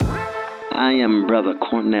I am Brother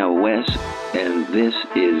Cornel West, and this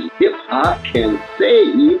is Hip Hop Can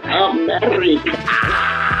Save America.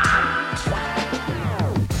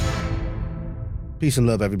 Peace and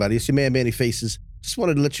love, everybody. It's your man, Manny Faces. Just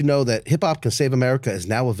wanted to let you know that Hip Hop Can Save America is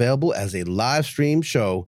now available as a live stream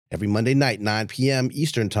show every Monday night, 9 p.m.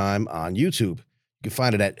 Eastern Time on YouTube. You can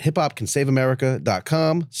find it at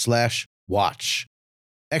hiphopcansaveamerica.com/watch.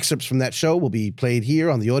 Excerpts from that show will be played here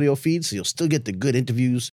on the audio feed, so you'll still get the good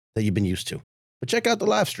interviews that you've been used to. But check out the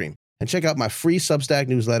live stream and check out my free Substack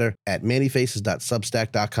newsletter at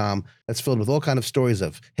mannyfaces.substack.com. That's filled with all kinds of stories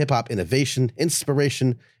of hip-hop innovation,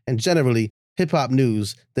 inspiration, and generally hip-hop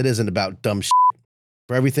news that isn't about dumb shit.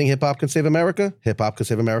 For everything Hip Hop Can Save America,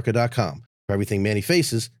 hiphopcansaveamerica.com. For everything Manny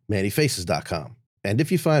Faces, mannyfaces.com. And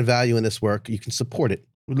if you find value in this work, you can support it.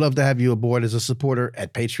 We'd love to have you aboard as a supporter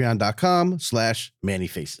at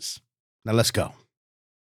patreon.com/mannyfaces. Now let's go.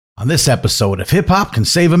 On this episode of Hip Hop Can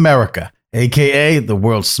Save America, aka the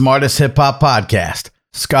world's smartest hip hop podcast,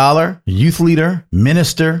 scholar, youth leader,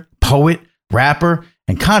 minister, poet, rapper,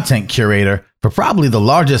 and content curator for probably the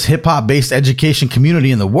largest hip hop based education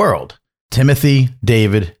community in the world, Timothy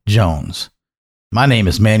David Jones. My name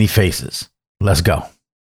is Manny Faces. Let's go.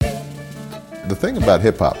 The thing about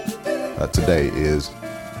hip hop today is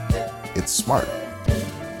it's smart.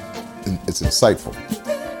 It's insightful.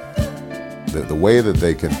 The way that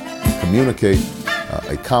they can communicate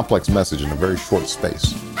a complex message in a very short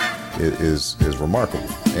space is remarkable.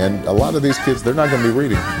 And a lot of these kids, they're not going to be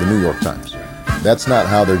reading the New York Times. That's not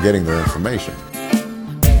how they're getting their information.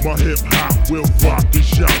 My hip hop will rock and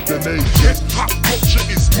shock the nation. Hip hop culture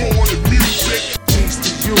is more than music. Peace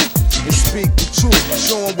to you and speak the truth.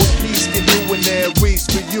 Show 'em what peace can do when there is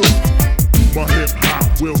for you. My hip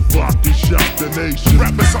hop will rock and shock the nation.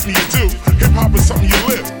 Rap is something you do, hip hop is something you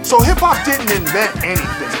live. So hip hop didn't invent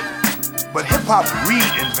anything, but hip hop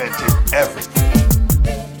reinvented everything.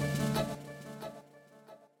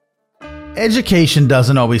 Education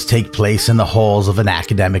doesn't always take place in the halls of an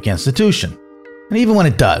academic institution. And even when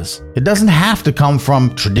it does, it doesn't have to come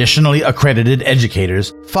from traditionally accredited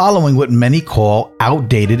educators following what many call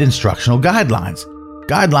outdated instructional guidelines.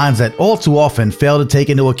 Guidelines that all too often fail to take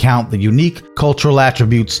into account the unique cultural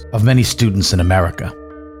attributes of many students in America.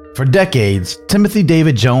 For decades, Timothy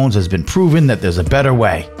David Jones has been proven that there's a better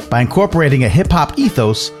way by incorporating a hip-hop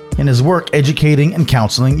ethos in his work educating and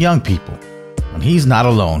counseling young people. When he's not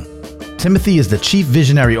alone, Timothy is the Chief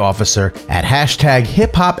Visionary Officer at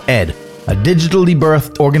 #HipHopEd, a digitally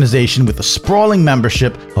birthed organization with a sprawling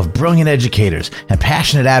membership of brilliant educators and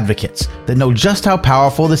passionate advocates that know just how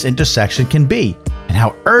powerful this intersection can be and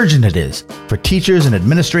how urgent it is for teachers and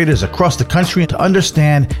administrators across the country to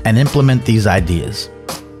understand and implement these ideas.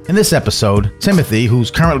 In this episode, Timothy, who's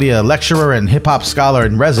currently a lecturer and hip-hop scholar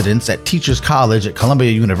in residence at Teachers College at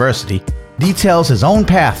Columbia University, details his own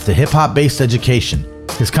path to hip-hop-based education,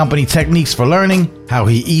 his company Techniques for Learning, how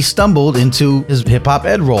he stumbled into his hip-hop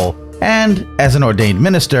ed role, and, as an ordained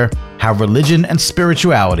minister, how religion and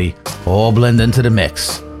spirituality all blend into the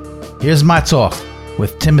mix. Here's my talk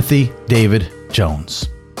with Timothy David Jones.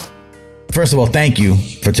 First of all, thank you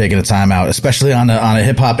for taking the time out, especially on a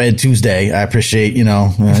Hip Hop Ed Tuesday. I appreciate, It's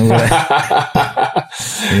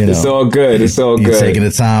all good. It's all good. Taking the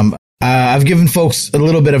time. I've given folks a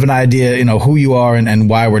little bit of an idea, who you are and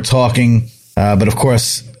why we're talking. But of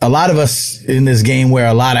course, a lot of us in this game wear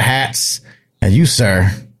a lot of hats, and you,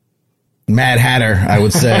 sir, Mad Hatter, I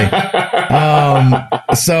would say.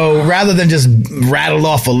 So rather than just rattle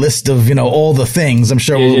off a list of, all the things, I'm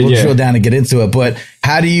sure we'll drill down and get into it. But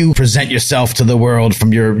how do you present yourself to the world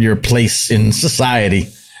from your place in society?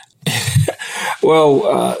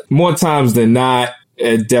 Well, more times than not,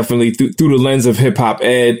 definitely through the lens of hip hop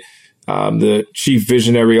ed, the Chief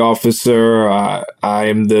Visionary Officer. I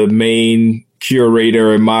am the main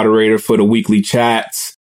curator and moderator for the weekly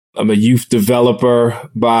chats. I'm a youth developer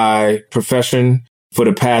by profession. For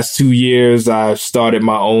the past 2 years, I've started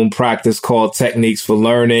my own practice called Techniques for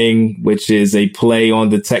Learning, which is a play on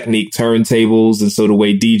the Technique turntables. And so the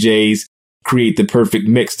way DJs create the perfect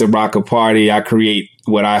mix to rock a party, I create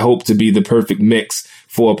what I hope to be the perfect mix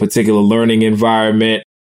for a particular learning environment.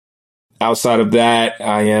 Outside of that,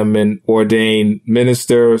 I am an ordained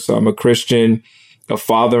minister. So I'm a Christian, a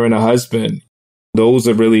father, and a husband. Those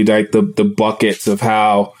are really like the buckets of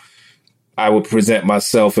how I would present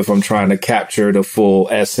myself if I'm trying to capture the full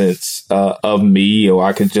essence of me, or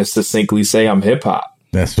I could just succinctly say I'm hip hop.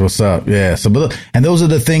 That's what's up. Yeah. So, and those are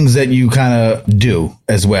the things that you kind of do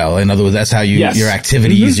as well. In other words, that's how your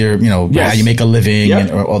activities, how you make a living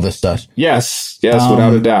and all this stuff. Yes,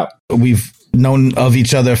 without a doubt. We've known of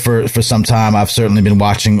each other for some time. I've certainly been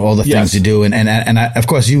watching all the things you do. And I, of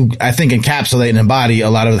course, you, I think, encapsulate and embody a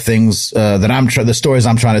lot of the things that the stories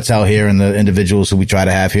I'm trying to tell here and the individuals who we try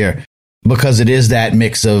to have here. Because it is that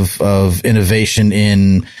mix of innovation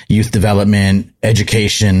in youth development,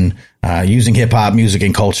 education, using hip hop, music,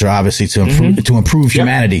 and culture, obviously to improve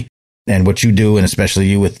humanity. And what you do, and especially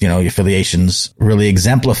you with your affiliations, really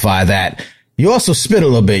exemplify that. You also spit a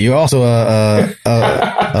little bit. You're also a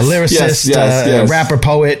lyricist, a rapper,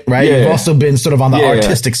 poet, right? Yeah. You've also been sort of on the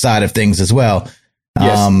artistic side of things as well.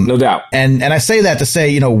 Yes, no doubt. And I say that to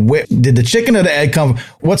say, where did the chicken or the egg come?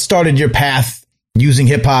 What started your path using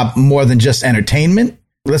hip hop more than just entertainment?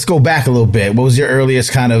 Let's go back a little bit. What was your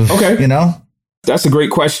earliest kind of, That's a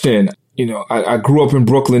great question. I grew up in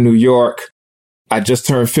Brooklyn, New York. I just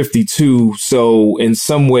turned 52. So in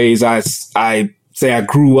some ways, I say I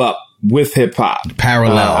grew up with hip hop.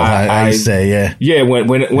 Parallel, I say, yeah. Yeah.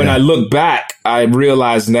 When I look back, I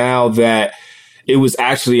realize now that it was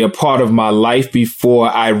actually a part of my life before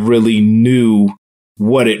I really knew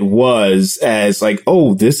what it was as like,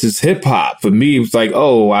 oh, this is hip hop. For me, it was like,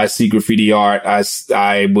 oh, I see graffiti art.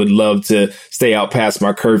 I would love to stay out past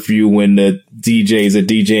my curfew when the DJs are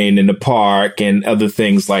DJing in the park and other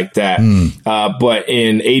things like that. But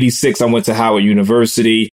in '86, I went to Howard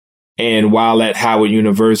University. And while at Howard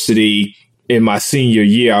University in my senior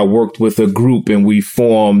year, I worked with a group and we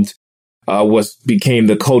formed what became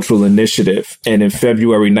the Cultural Initiative. And in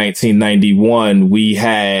February 1991, we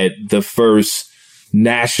had the first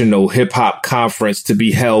national hip hop conference to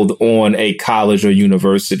be held on a college or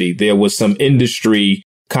university. There was some industry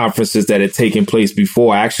conferences that had taken place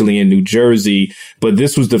before, actually in New Jersey, but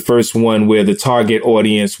this was the first one where the target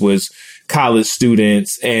audience was college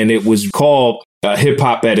students, and it was called Hip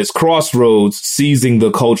Hop at its Crossroads, Seizing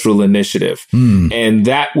the Cultural Initiative. And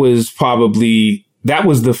that was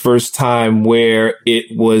the first time where it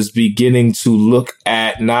was beginning to look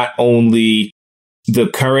at not only the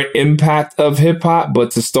current impact of hip hop,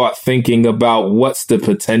 but to start thinking about what's the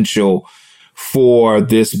potential for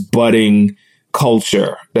this budding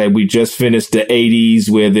culture that we just finished the 80s,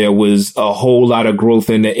 where there was a whole lot of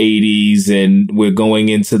growth in the 80s and we're going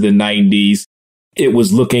into the 90s. It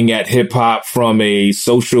was looking at hip hop from a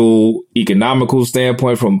social, economical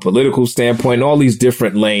standpoint, from a political standpoint, all these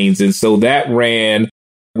different lanes. And so that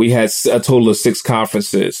we had a total of 6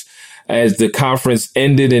 conferences. As the conference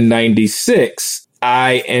ended in 96,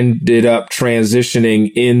 I ended up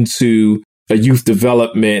transitioning into a youth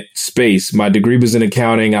development space. My degree was in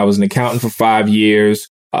accounting. I was an accountant for 5 years,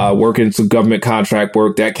 working some government contract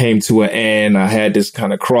work. That came to an end. I had this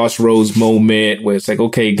kind of crossroads moment where it's like,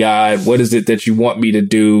 okay, God, what is it that you want me to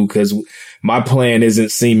do? Because my plan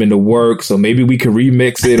isn't seeming to work. So maybe we could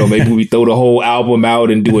remix it, or maybe we throw the whole album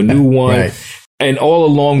out and do a new one. Right. And all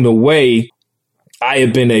along the way, I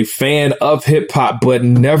have been a fan of hip hop, but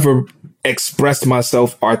never expressed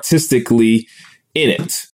myself artistically in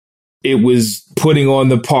it. It was putting on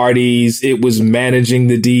the parties. It was managing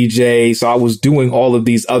the DJ. So I was doing all of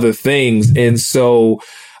these other things. And so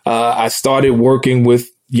I started working with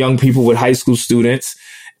young people, with high school students.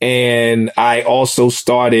 And I also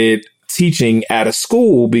started teaching at a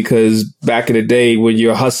school, because back in the day when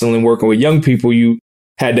you're hustling, working with young people, you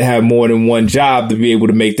had to have more than one job to be able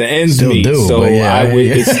to make the ends meet. So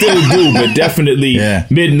it still do, but definitely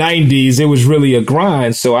mid 90s, it was really a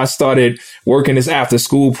grind. So I started working this after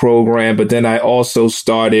school program, but then I also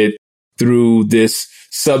started through this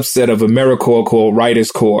subset of AmeriCorps called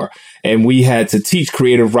Writers Corps. And we had to teach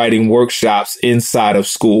creative writing workshops inside of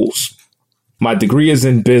schools. My degree is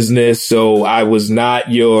in business, so I was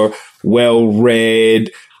not your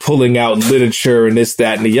well-read, pulling out literature and this,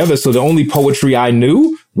 that, and the other. So the only poetry I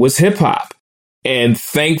knew was hip hop. And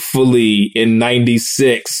thankfully in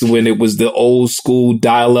 96, when it was the old school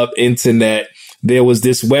dial-up internet, there was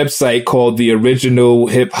this website called the Original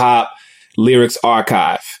Hip Hop Lyrics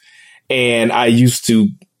Archive. And I used to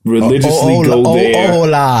religiously go there.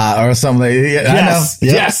 Hola, or something. Yes.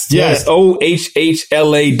 OHHLA.com.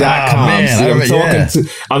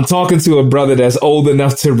 I'm talking to a brother that's old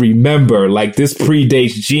enough to remember, like, this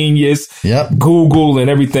predates Genius, Google, and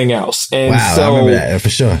everything else. And so I remember that for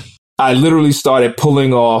sure. I literally started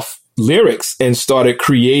pulling off lyrics and started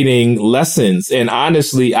creating lessons. And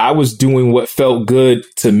honestly, I was doing what felt good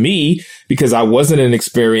to me, because I wasn't an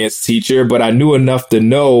experienced teacher, but I knew enough to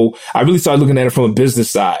know. I really started looking at it from a business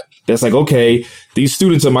side. That's like, okay, these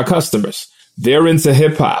students are my customers. They're into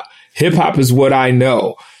hip hop. Hip hop is what I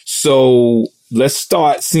know. So let's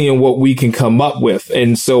start seeing what we can come up with.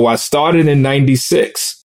 And so I started in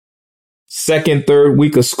 96. Second, third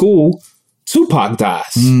week of school, Tupac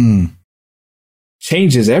dies.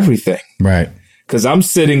 changes everything. Right. Because I'm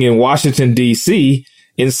sitting in Washington, D.C.,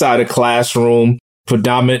 inside a classroom,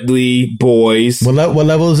 predominantly boys. What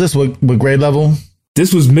level is this? What grade level?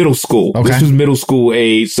 This was middle school. Okay. This was middle school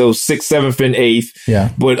age, so 6th, 7th, and 8th.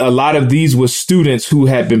 Yeah. But a lot of these were students who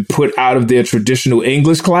had been put out of their traditional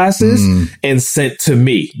English classes and sent to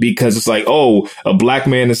me because it's like, oh, a black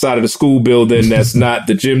man inside of the school building that's not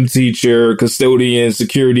the gym teacher, custodian,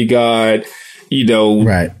 security guard, you know,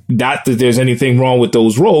 right. Not that there's anything wrong with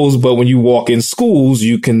those roles, but when you walk in schools,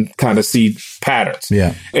 you can kind of see patterns.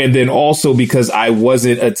 Yeah. And then also because I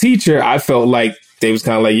wasn't a teacher, I felt like they was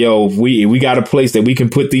kind of like, yo, we got a place that we can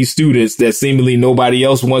put these students that seemingly nobody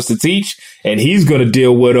else wants to teach, and he's going to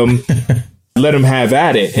deal with them. Let him have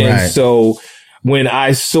at it. And right. So when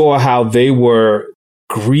I saw how they were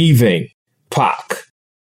grieving Pac,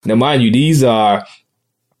 now, mind you, these are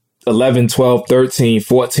 11, 12, 13,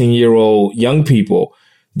 14-year-old young people.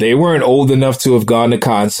 They weren't old enough to have gone to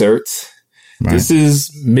concerts. Right. This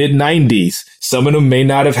is mid-90s. Some of them may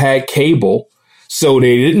not have had cable. So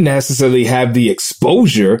they didn't necessarily have the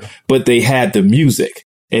exposure, but they had the music.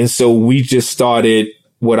 And so we just started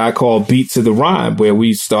what I call beat to the rhyme, where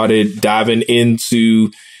we started diving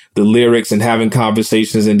into the lyrics and having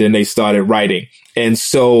conversations, and then they started writing. And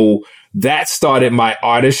so that started my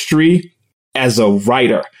artistry as a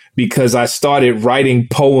writer, because I started writing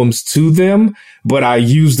poems to them, but I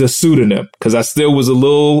used a pseudonym because I still was a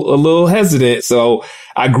little hesitant. So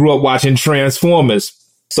I grew up watching Transformers.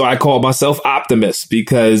 So I called myself Optimus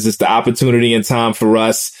because it's the opportunity and time for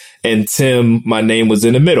us. And Tim, my name was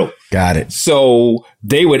in the middle. Got it. So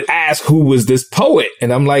they would ask, who was this poet?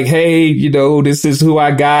 And I'm like, hey, you know, this is who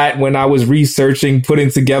I got when I was researching, putting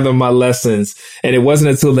together my lessons. And it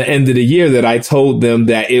wasn't until the end of the year that I told them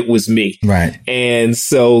that it was me. Right. And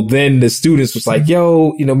so then the students was like,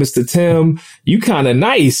 yo, you know, Mr. Tim, you kind of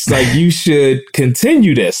nice. Like, you should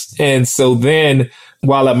continue this. And so then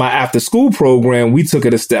while at my after school program, we took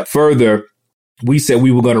it a step further. We said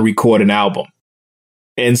we were going to record an album.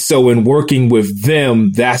 And so in working with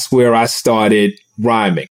them, that's where I started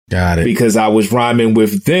rhyming. Got it. Because I was rhyming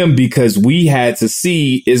with them because we had to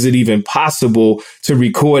see, is it even possible to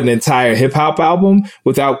record an entire hip hop album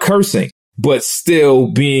without cursing, but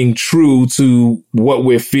still being true to what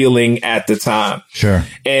we're feeling at the time. Sure.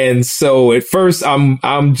 And so at first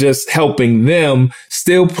I'm just helping them,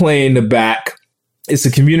 still playing the back. It's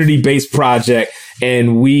a community-based project,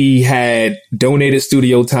 and we had donated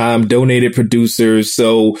studio time, donated producers.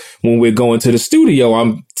 So when we're going to the studio,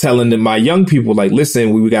 I'm telling them, my young people, like,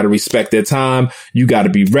 listen, we got to respect their time. You got to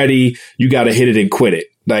be ready. You got to hit it and quit it.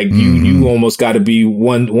 Like you almost got to be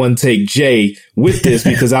one take Jay with this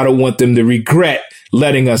because I don't want them to regret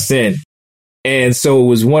letting us in. And so it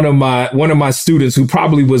was one of my students who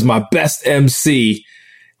probably was my best MC,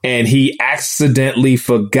 and he accidentally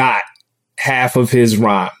forgot half of his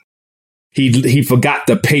rhyme. He forgot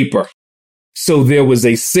the paper. So there was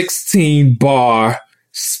a 16 bar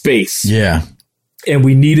space. Yeah. And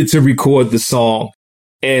we needed to record the song.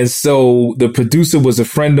 And so the producer was a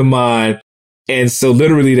friend of mine. And so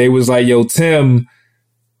literally they was like, yo, Tim,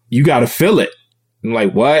 you got to fill it. I'm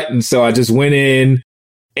like, what? And so I just went in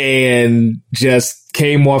and just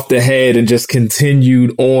came off the head and just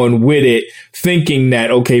continued on with it, thinking that,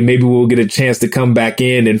 okay, maybe we'll get a chance to come back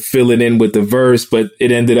in and fill it in with the verse, but it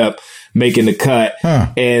ended up making the cut.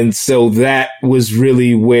 And so that was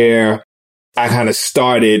really where I kind of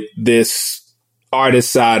started this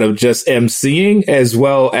artist side of just MCing, as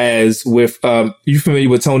well as with, you familiar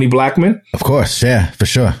with Tony Blackman? Of course. Yeah, for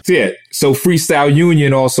sure. Yeah. So Freestyle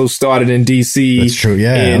Union also started in DC. That's true.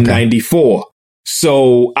 Yeah. In 94.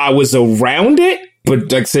 So I was around it,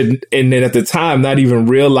 but like I said, and then at the time, not even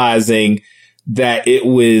realizing that it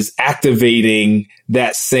was activating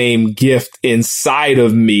that same gift inside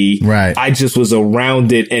of me. Right. I just was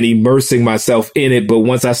around it and immersing myself in it. But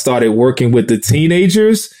once I started working with the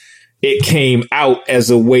teenagers, it came out as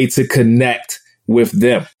a way to connect with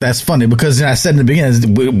them. That's funny because I said in the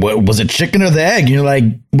beginning, was it chicken or the egg? And you're like,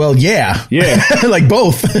 well, yeah. Like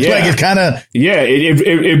both. Yeah. Like it kind of. Yeah,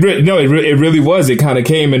 it really was. It kind of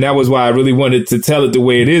came. And that was why I really wanted to tell it the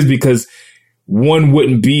way it is, because one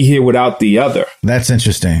wouldn't be here without the other. That's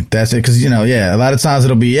interesting. That's it. Because, a lot of times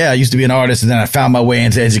it'll be, I used to be an artist and then I found my way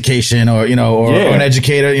into education or an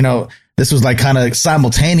educator, This was like kind of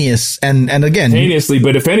simultaneous. And again. Simultaneously.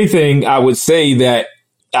 But if anything, I would say that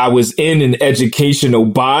I was in an educational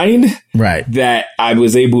bind, right, that I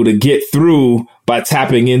was able to get through by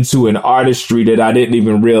tapping into an artistry that I didn't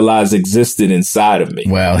even realize existed inside of me.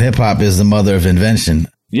 Well, hip hop is the mother of invention.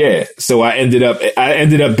 Yeah. So I ended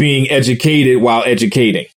up being educated while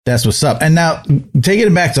educating. That's what's up. And now taking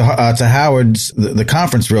it back to Howard's, the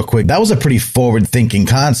conference real quick, that was a pretty forward thinking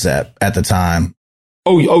concept at the time.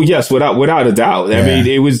 Oh yes, without a doubt. Yeah. I mean,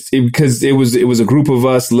 it was a group of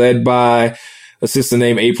us led by a sister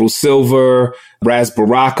named April Silver, Raz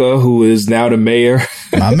Baraka, who is now the mayor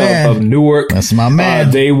of Newark. That's my man.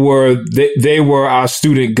 They were our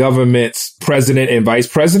student government's president and vice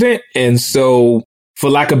president. And so, for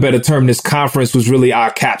lack of a better term, this conference was really our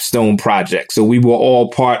capstone project. So we were all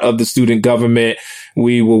part of the student government.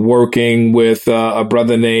 We were working with a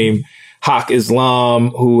brother named Haq Islam,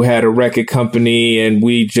 who had a record company, and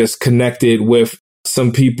we just connected with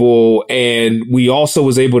some people. And we also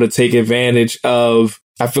was able to take advantage of,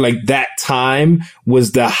 I feel like that time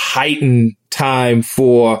was the heightened time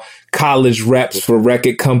for college reps for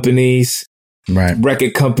record companies. Right.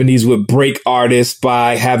 Record companies would break artists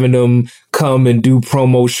by having them come and do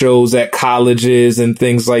promo shows at colleges and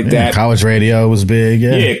things like that. College radio was big.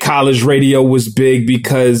 Yeah, college radio was big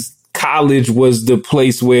because college was the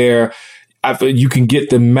place where you can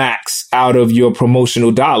get the max out of your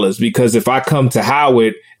promotional dollars. Because if I come to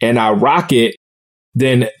Howard and I rock it,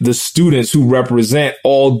 then the students who represent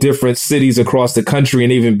all different cities across the country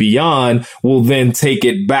and even beyond will then take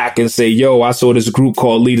it back and say, yo, I saw this group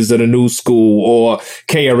called Leaders of the New School, or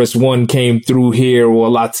KRS-One came through here, or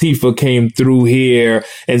Latifah came through here.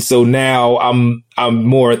 And so now I'm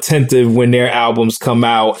more attentive when their albums come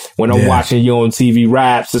out. When I'm watching you on TV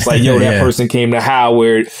Raps, it's like, yo, that person came to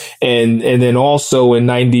Howard. And then also in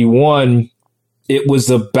 91, it was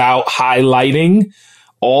about highlighting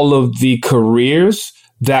all of the careers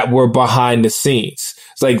that were behind the scenes.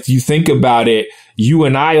 It's like, you think about it, you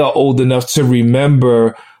and I are old enough to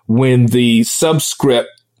remember when the subscript,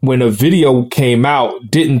 when a video came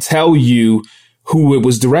out, didn't tell you who it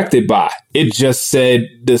was directed by. It just said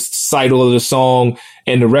the title of the song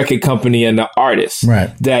and the record company and the artist.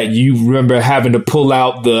 Right. That you remember having to pull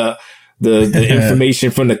out the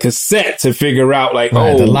information from the cassette to figure out, like,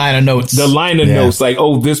 the liner notes. The liner notes, like,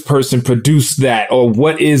 oh, this person produced that, or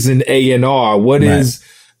what is an A&R? What is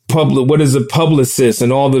a publicist,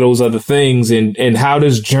 and all of those other things, and how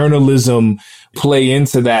does journalism play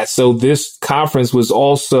into that? So this conference was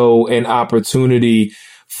also an opportunity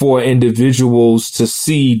for individuals to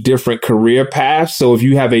see different career paths. So if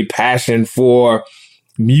you have a passion for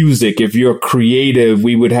music, if you're creative,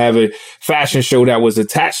 we would have a fashion show that was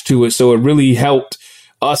attached to it. So it really helped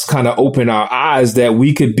us kind of open our eyes that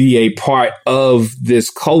we could be a part of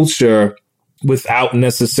this culture without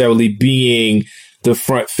necessarily being the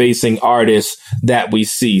front facing artists that we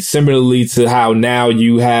see. Similarly to how now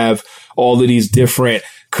you have all of these different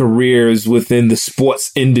careers within the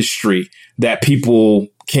sports industry that people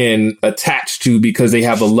can attach to because they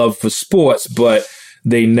have a love for sports, but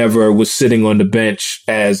they never was sitting on the bench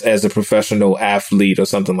as a professional athlete or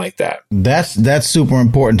something like that. That's super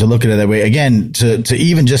important to look at it that way. Again, to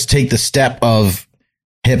even just take the step of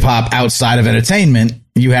hip hop outside of entertainment,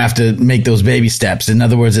 you have to make those baby steps. In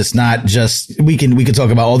other words, it's not just, we can talk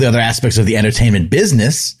about all the other aspects of the entertainment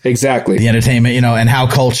business. Exactly. The entertainment, and how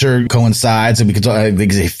culture coincides. And we could talk,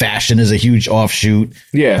 fashion is a huge offshoot.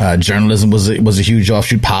 Yeah. Journalism was a huge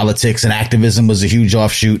offshoot. Politics and activism was a huge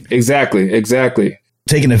offshoot. Exactly.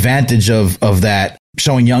 Taking advantage of that,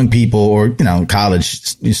 showing young people, or,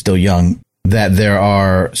 college, you're still young, that there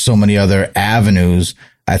are so many other avenues,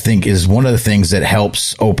 I think is one of the things that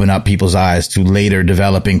helps open up people's eyes to later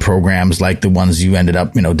developing programs like the ones you ended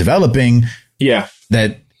up, developing. Yeah.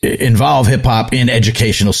 That involve hip hop in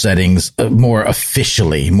educational settings more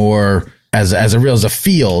officially, more as a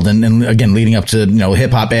field. And again, leading up to,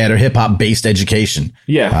 hip hop ed or hip hop based education.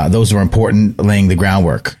 Yeah. Those were important, laying the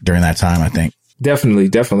groundwork during that time, I think. Definitely,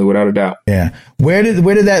 without a doubt. Yeah. Where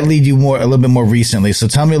did that lead you a little bit more recently? So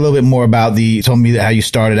tell me a little bit more about told me how you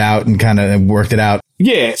started out and kind of worked it out.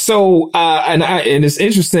 Yeah. So, and it's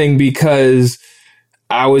interesting because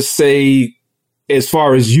I would say, as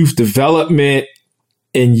far as youth development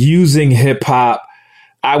and using hip hop,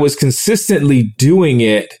 I was consistently doing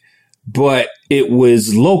it, but it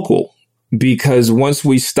was local, because once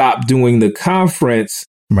we stopped doing the conference,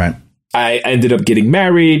 right, I ended up getting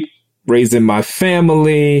married, raising my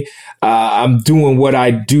family. I'm doing what I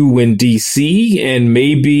do in DC, and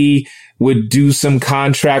maybe would do some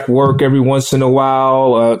contract work every once in a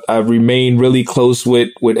while. I remain really close with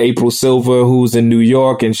April Silver, who's in New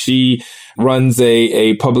York, and she runs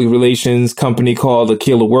a public relations company called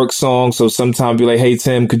Akila Work Song. So sometimes be like, hey,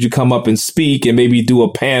 Tim, could you come up and speak and maybe do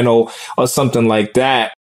a panel or something like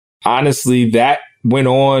that? Honestly, that went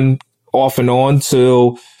on off and on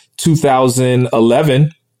till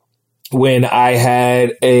 2011. when I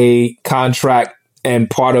had a contract, and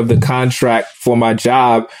part of the contract for my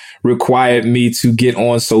job required me to get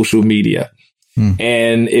on social media.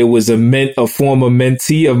 And it was a former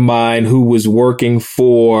mentee of mine who was working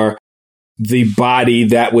for the body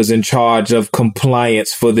that was in charge of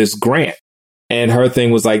compliance for this grant. And her thing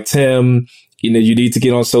was like, Tim, you need to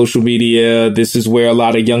get on social media. This is where a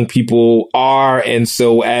lot of young people are. And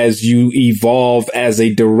so as you evolve as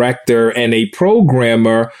a director and a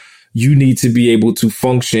programmer, you need to be able to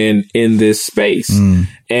function in this space.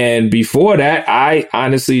 And before that, I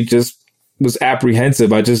honestly just was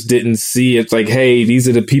apprehensive. I just didn't see it's like, hey, these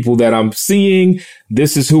are the people that I'm seeing.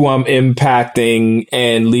 This is who I'm impacting,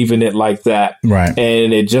 and leaving it like that. Right.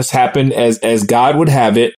 And it just happened as God would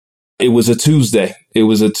have it. It was a Tuesday. It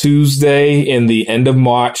was a Tuesday in the end of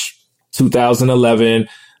March, 2011.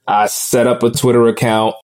 I set up a Twitter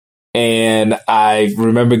account. And I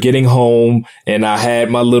remember getting home and I had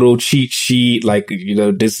my little cheat sheet, like,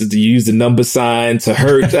 this is to use the number sign to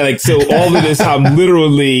hurt. Like, so all of this, I'm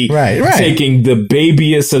literally taking the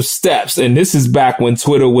babyest of steps. And this is back when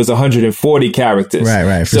Twitter was 140 characters.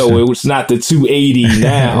 Right. So it was not the 280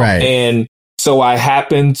 now. And so I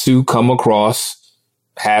happened to come across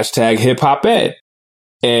 #HipHopEd.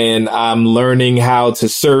 And I'm learning how to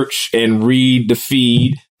search and read the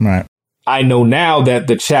feed. Right. I know now that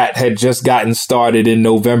the chat had just gotten started in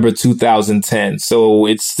November 2010. So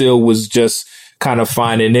it still was just kind of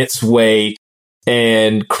finding its way.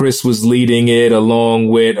 And Chris was leading it along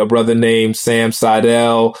with a brother named Sam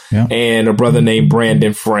Seidel and a brother named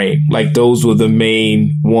Brandon Frame. Like, those were the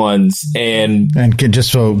main ones. And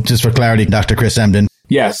just for clarity, Dr. Chris Emdin.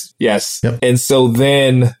 Yes. Yep. And so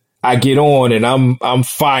then I get on and I'm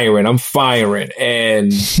firing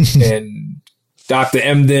and Dr.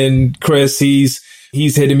 Emdin, Chris, he's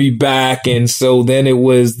hitting me back. And so then it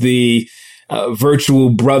was the virtual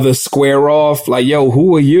brother square off. Like, yo,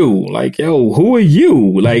 who are you? Like, yo, who are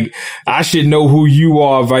you? Like, I should know who you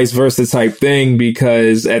are, vice versa type thing.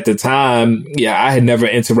 Because at the time, I had never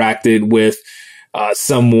interacted with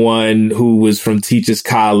someone who was from Teachers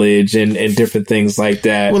College and different things like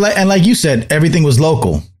that. Well, and like you said, everything was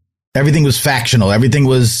local. Everything was factional. Everything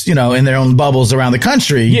was, in their own bubbles around the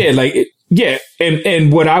country. Yeah.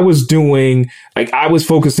 And what I was doing, like, I was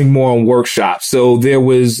focusing more on workshops. So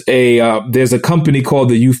there's a company called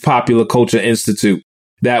the Youth Popular Culture Institute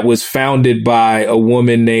that was founded by a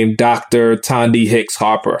woman named Dr. Tondi Hicks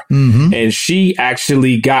Harper. And she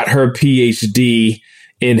actually got her PhD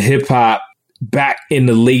in hip hop back in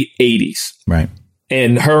the late 80s. Right.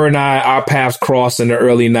 And her and our paths crossed in the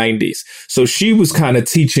early 90s. So she was kind of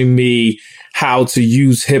teaching me how to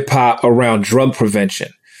use hip hop around drug prevention.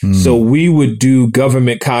 So we would do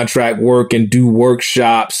government contract work and do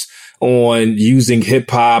workshops on using hip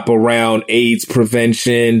hop around AIDS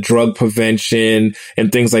prevention, drug prevention,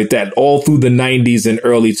 and things like that, all through the 90s and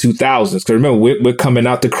early 2000s. Because remember, we're coming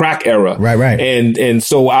out the crack era. Right. And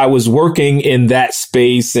so I was working in that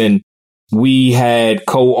space, and we had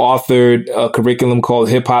co-authored a curriculum called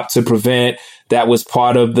Hip Hop to Prevent that was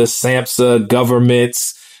part of the SAMHSA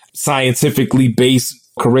government's scientifically based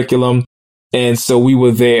curriculum. And so we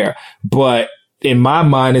were there. But in my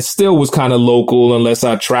mind, it still was kind of local unless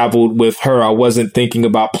I traveled with her. I wasn't thinking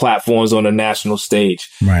about platforms on a national stage.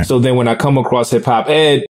 Right. So then when I come across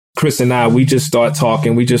HipHopEd, Chris and I, we just start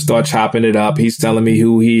talking. We just start chopping it up. He's telling me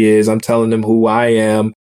who he is. I'm telling him who I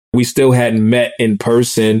am. We still hadn't met in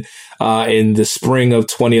person. In the spring of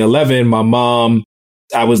 2011, my mom,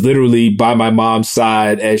 I was literally by my mom's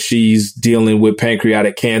side as she's dealing with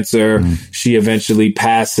pancreatic cancer. She eventually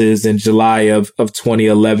passes in July of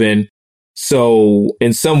 2011. So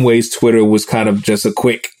in some ways, Twitter was kind of just a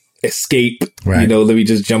quick escape. Right. Let me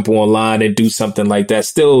just jump online and do something like that.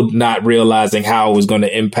 Still not realizing how it was going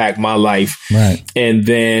to impact my life. Right. And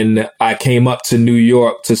then I came up to New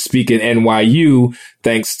York to speak at NYU,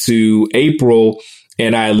 thanks to April.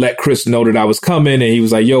 And I let Chris know that I was coming, and he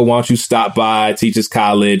was like, yo, why don't you stop by Teachers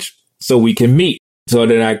College so we can meet? So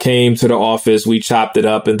then I came to the office, we chopped it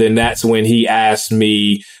up. And then that's when he asked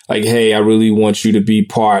me, like, hey, I really want you to be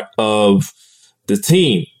part of the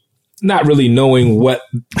team. Not really knowing what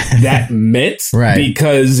that meant, right.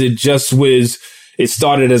 Because it just was, it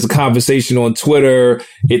started as a conversation on Twitter.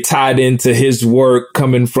 It tied into his work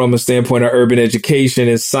coming from a standpoint of urban education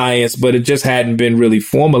and science, but it just hadn't been really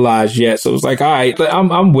formalized yet. So it was like, all right,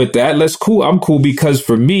 I'm with that. Let's cool. I'm cool, because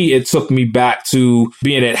for me, it took me back to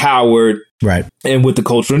being at Howard. Right. And with the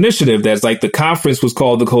Cultural Initiative, that's like the conference was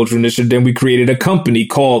called the Cultural Initiative. Then we created a company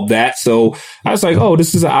called that. So I was like, oh,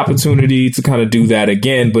 this is an opportunity to kind of do that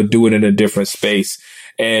again, but do it in a different space.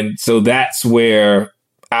 And so that's where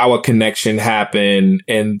our connection happened.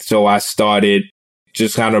 And so I started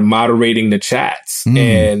just kind of moderating the chats.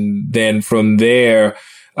 And then from there,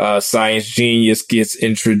 Science Genius gets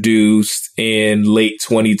introduced in late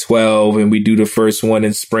 2012, and we do the first one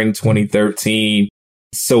in spring 2013.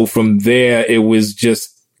 So from there, it was just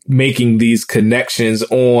making these connections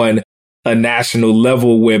on a national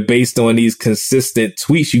level where based on these consistent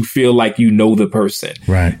tweets, you feel like you know the person.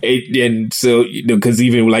 Right. And so, because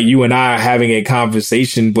even like you and I are having a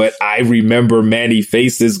conversation, but I remember Manny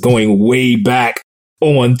Faces going way back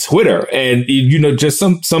on Twitter, and just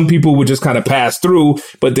some people would just kind of pass through,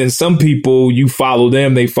 but then some people, you follow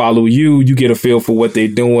them, they follow you, you get a feel for what they're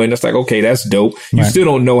doing. It's like, okay, that's dope. You still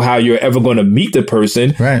don't know how you're ever going to meet the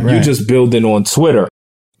person. Right. You're just building on Twitter.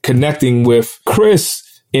 Connecting with Chris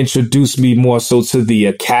introduced me more so to the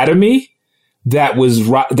academy that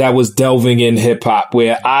was delving in hip hop,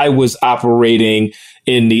 where I was operating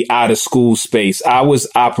in the out of school space. I was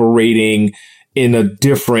operating in a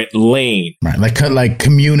different lane. Right. Like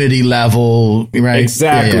community level. Right.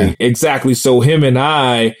 Exactly. Yeah. Exactly. So him and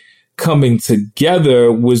I coming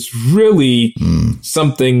together was really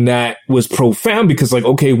something that was profound, because like,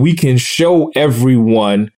 okay, we can show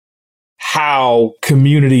everyone how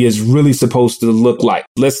community is really supposed to look like.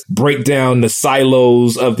 Let's break down the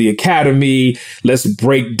silos of the academy. Let's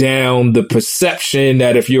break down the perception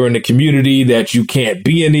that if you're in the community that you can't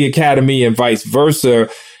be in the academy, and vice versa.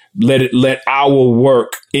 Let our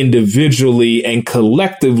work individually and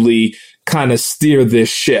collectively kind of steer this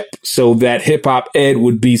ship, so that hip hop ed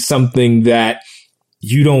would be something that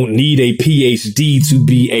you don't need a PhD to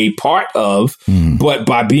be a part of, but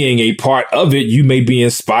by being a part of it, you may be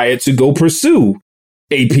inspired to go pursue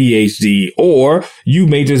a PhD, or you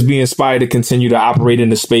may just be inspired to continue to operate in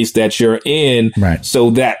the space that you're in. Right. So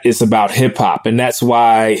that it's about hip hop. And that's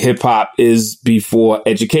why hip hop is before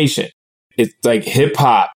education. It's like hip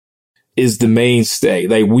hop is the mainstay.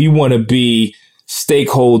 Like, we want to be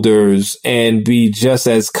stakeholders and be just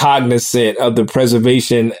as cognizant of the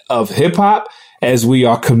preservation of hip hop as we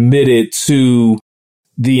are committed to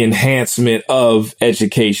the enhancement of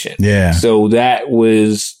education. Yeah. So that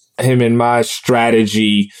was him and my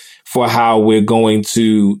strategy for how we're going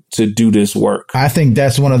to do this work. I think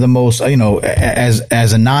that's one of the most,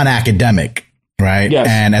 as a non-academic, right? Yes.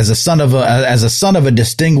 And as a son of a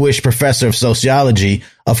distinguished professor of sociology,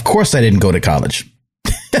 of course I didn't go to college.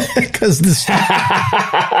 Because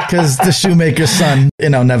the shoemaker's son,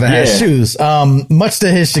 never had shoes, much to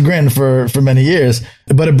his chagrin for many years.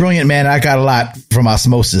 But a brilliant man. I got a lot from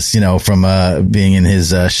osmosis, from being in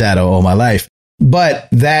his shadow all my life. But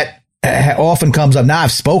that often comes up. Now,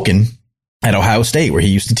 I've spoken at Ohio State, where he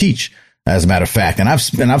used to teach, as a matter of fact, and I've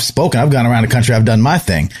spoken. I've gone around the country. I've done my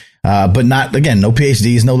thing. But not, again, no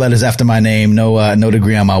PhDs, no letters after my name, no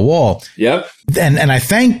degree on my wall. Yep. And I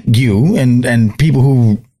thank you and people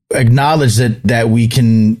who acknowledge that we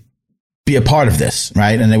can be a part of this,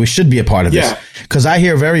 right? And that we should be a part of this. Because I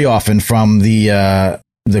hear very often from the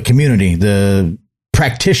community, the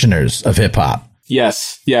practitioners of hip hop.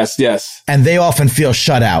 Yes. And they often feel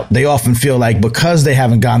shut out. They often feel like because they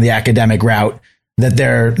haven't gone the academic route, that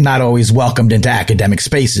they're not always welcomed into academic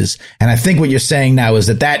spaces. And I think what you're saying now is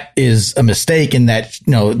that is a mistake, and that,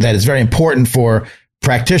 that is very important for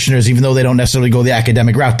practitioners, even though they don't necessarily go the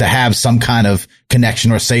academic route, to have some kind of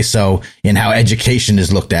connection or say so in how education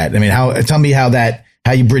is looked at. I mean, tell me how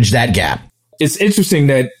you bridge that gap. It's interesting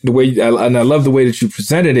that and I love the way that you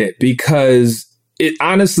presented it, because it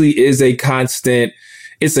honestly is a constant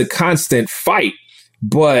fight.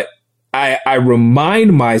 But I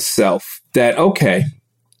remind myself that, okay,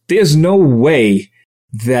 there's no way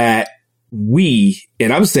that we,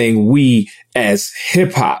 and I'm saying we as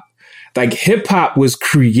hip hop, like hip hop was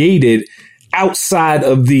created outside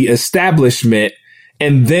of the establishment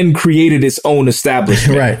and then created its own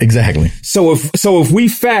establishment. Right, exactly. So if we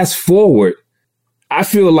fast forward, I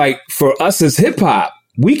feel like for us as hip hop,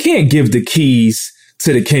 we can't give the keys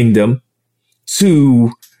to the kingdom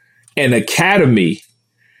to an academy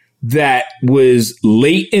that was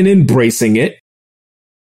late in embracing it,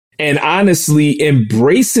 and honestly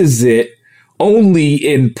embraces it only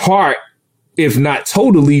in part, if not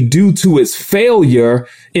totally, due to its failure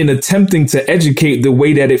in attempting to educate the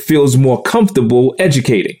way that it feels more comfortable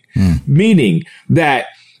educating. Meaning that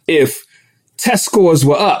if test scores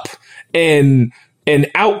were up and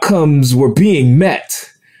outcomes were being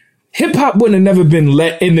met, hip hop wouldn't have never been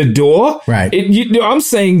let in the door. Right. I'm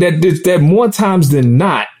saying that more times than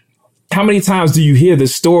not, how many times do you hear the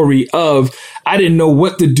story of, I didn't know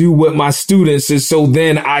what to do with my students, and so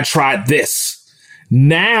then I tried this.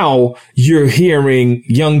 Now you're hearing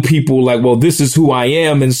young people like, well, this is who I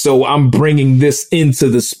am. And so I'm bringing this into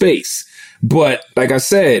the space. But like I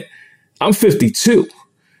said, I'm 52.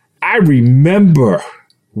 I remember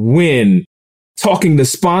when talking to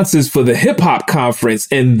sponsors for the hip hop conference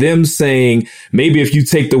and them saying, maybe if you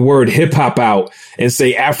take the word hip hop out and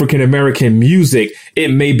say African American music, it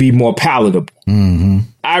may be more palatable. Mm-hmm.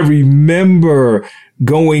 I remember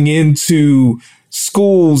going into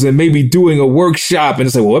schools and maybe doing a workshop and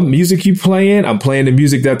it's like, well, what music you playing? I'm playing the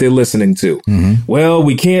music that they're listening to. Mm-hmm. Well,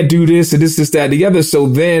 we can't do this and this, that, and the other. So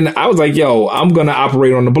then I was like, yo, I'm going to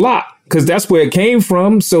operate on the block because that's where it came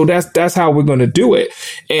from. So that's how we're going to do it.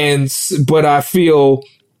 But I feel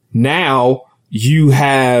now you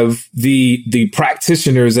have the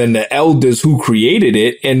practitioners and the elders who created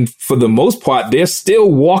it. And for the most part, they're still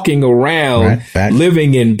walking around,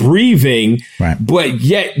 living and breathing. Right. But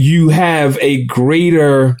yet you have a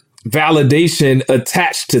greater validation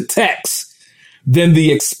attached to text than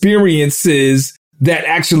the experiences that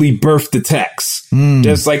actually birthed the text.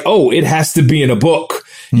 Just like, oh, it has to be in a book.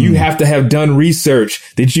 You have to have done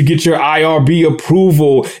research. Did you get your IRB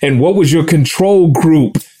approval? And what was your control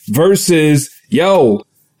group versus, yo,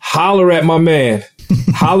 holler at my man,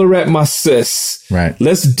 holler at my sis. Right.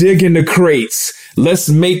 Let's dig in the crates. Let's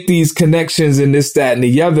make these connections and this, that, and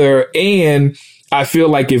the other. And I feel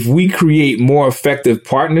like if we create more effective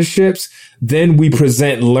partnerships, then we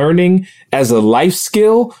present learning as a life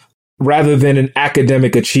skill rather than an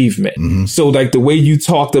academic achievement. Mm-hmm. So like the way you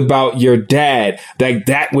talked about your dad, like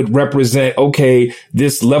that would represent, okay,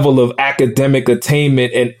 this level of academic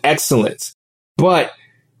attainment and excellence. But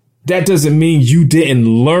that doesn't mean you didn't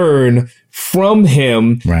learn from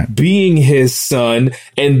him being his son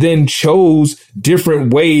and then chose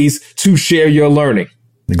different ways to share your learning.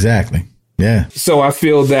 Exactly. Yeah. So I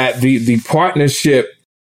feel that the partnership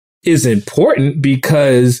is important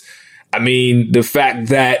because, I mean, the fact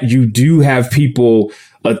that you do have people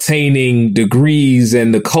attaining degrees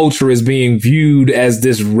and the culture is being viewed as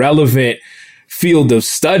this relevant field of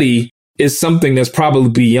study is something that's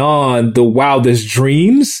probably beyond the wildest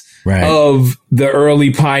dreams of the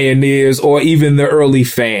early pioneers or even the early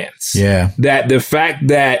fans. Yeah. That the fact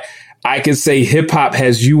that I can say hip hop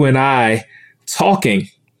has you and I talking,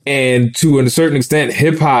 and to a certain extent,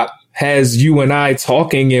 hip hop has you and I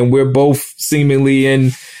talking, and we're both seemingly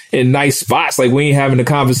in nice spots. Like we ain't having a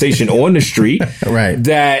conversation on the street.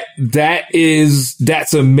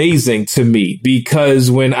 That's amazing to me,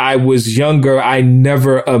 because when I was younger, I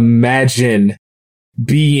never imagined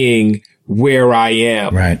being where I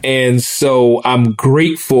am. And so I'm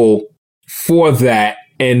grateful for that.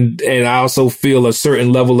 And I also feel a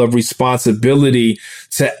certain level of responsibility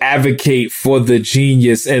to advocate for the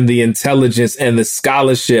genius and the intelligence and the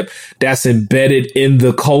scholarship that's embedded in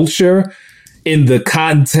the culture, in the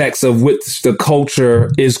context of which the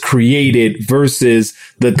culture is created versus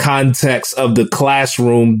the context of the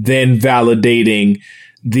classroom, then validating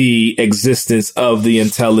the existence of the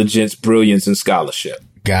intelligence, brilliance, and scholarship.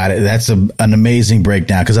 Got it. That's an amazing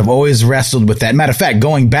breakdown, because I've always wrestled with that. Matter of fact,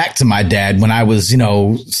 going back to my dad when I was,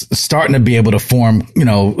 starting to be able to form,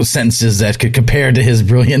 sentences that could compare to his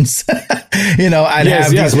brilliance, I'd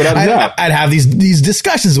have these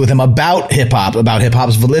discussions with him about hip hop, about hip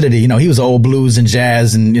hop's validity. He was old blues and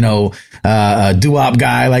jazz and, a doo-wop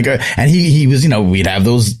guy, and he was, we'd have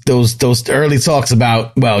those early talks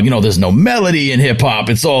about, well, there's no melody in hip hop.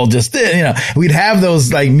 It's all just, we'd have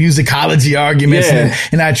those like musicology arguments. Yeah.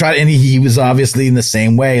 And I tried, and he was obviously in the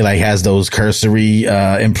same way, like has those cursory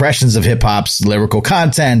impressions of hip hop's lyrical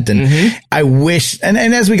content. And I wish, and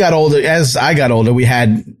as I got older, we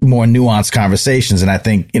had more nuanced conversations. And I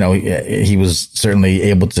think, he was certainly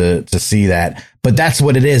able to see that. But that's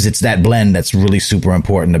what it is. It's that blend that's really super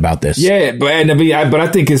important about this. Yeah, but I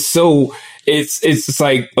think it's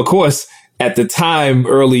like, of course, at the time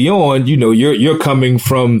early on, you're coming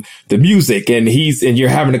from the music and you're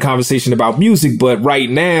having a conversation about music. But right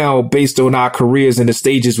now, based on our careers and the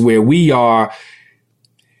stages where we are,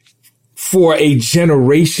 for a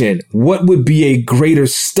generation, what would be a greater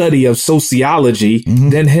study of sociology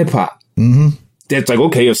than hip hop? That's like,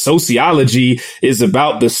 okay, if sociology is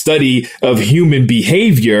about the study of human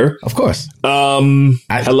behavior, of course.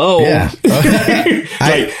 Hello. Yeah.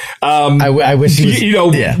 I wish he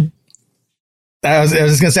was, yeah. I was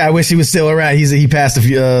just gonna say, I wish he was still around. He passed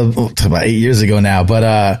about 8 years ago now,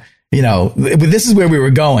 but this is where we were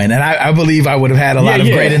going, and I believe I would have had a lot of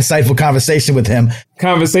great, insightful conversation with him.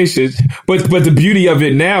 But the beauty of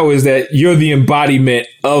it now is that you're the embodiment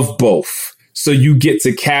of both. So you get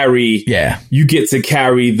to carry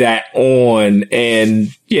that on. And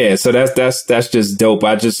yeah, so that's just dope.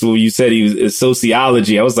 When you said he was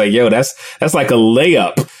sociology, I was like, yo, that's like a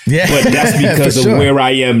layup. Yeah. But that's because of where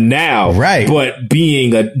I am now. Right. But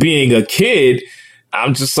being a kid,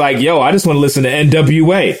 I'm just like, yo, I just want to listen to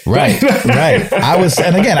NWA. Right.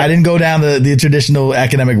 And again, I didn't go down the traditional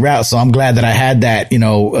academic route. So I'm glad that I had that,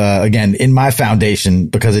 again, in my foundation,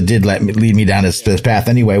 because it did lead me down this path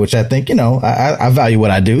anyway, which I think, I value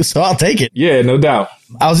what I do. So I'll take it. Yeah, no doubt.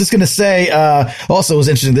 I was just going to say, also it was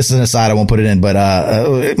interesting. This is an aside. I won't put it in, but,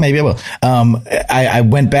 maybe I will. I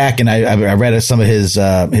went back and I read some of his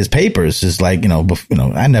papers. Just like,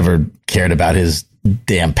 I never cared about his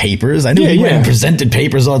damn papers. I knew he went and presented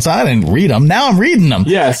papers all the time and read them. Now I'm reading them.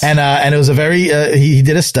 Yes. And it was a very, he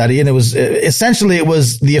did a study, and it was essentially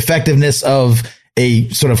the effectiveness of a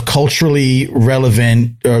sort of culturally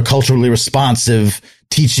relevant or culturally responsive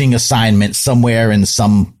teaching assignment somewhere in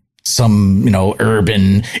some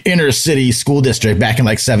urban inner city school district back in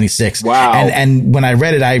like 76. Wow. And when I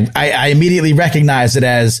read it, I immediately recognized it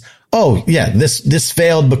as, oh yeah, this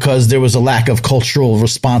failed because there was a lack of cultural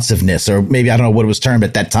responsiveness, or maybe I don't know what it was termed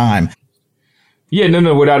at that time. Yeah,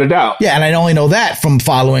 no, without a doubt. Yeah, and I only know that from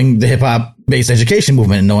following the hip hop based education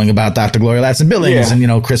movement and knowing about Dr. Gloria Ladson Billings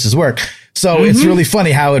and Chris's work. So it's really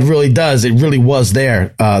funny how it really does. It really was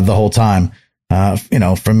there the whole time,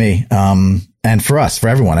 for me, and for us, for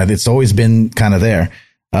everyone. It's always been kind of there.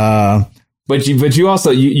 But you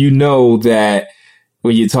also know that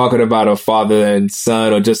when you're talking about a father and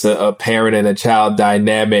son, or just a parent and a child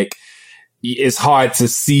dynamic, it's hard to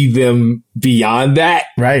see them beyond that,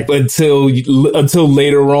 right? Until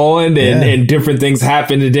later on, and different things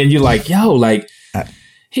happen, and then you're like, yo, like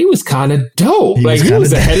he was kind of dope. He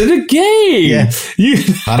was ahead of the game. Yeah,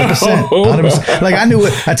 100%. Like I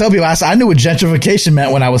tell people, I knew what gentrification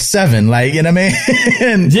meant when I was 7. Like, you know what I mean?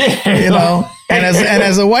 And, and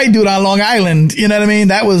as a white dude on Long Island, you know what I mean?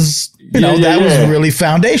 That was. That was really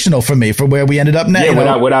foundational for me, for where we ended up now.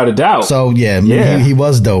 Yeah, without a doubt. So he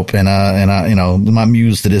was dope, and my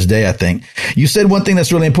muse to this day, I think. You said one thing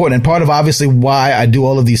that's really important, and part of obviously why I do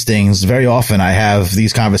all of these things. Very often, I have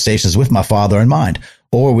these conversations with my father in mind,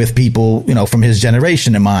 or with people, from his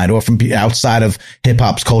generation in mind, or from outside of hip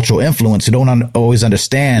hop's cultural influence, who don't always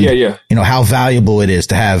understand, how valuable it is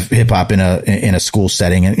to have hip hop in a school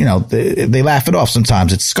setting. And, they laugh it off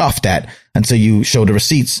sometimes. It's scoffed at until you show the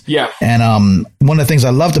receipts. Yeah. And one of the things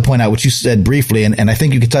I love to point out, which you said briefly, and I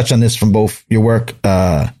think you could touch on this from both your work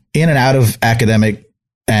in and out of academic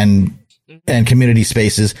and community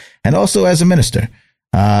spaces, and also as a minister.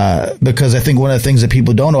 Because I think one of the things that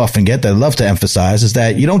people don't often get, that I love to emphasize, is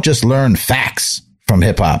that you don't just learn facts from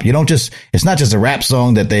hip hop. It's not just a rap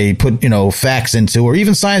song that they put, facts into, or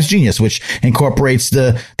even Science Genius, which incorporates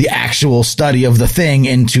the actual study of the thing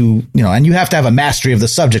into, and you have to have a mastery of the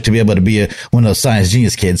subject to be able to be one of those Science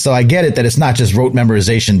Genius kids. So I get it that it's not just rote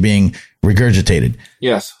memorization being regurgitated.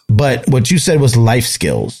 Yes. But what you said was life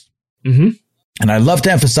skills. Mm-hmm. And I love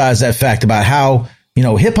to emphasize that fact about how,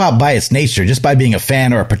 hip hop by its nature, just by being a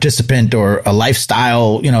fan or a participant or a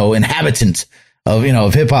lifestyle, inhabitant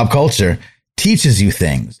of hip hop culture, teaches you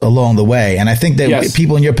things along the way. And I think that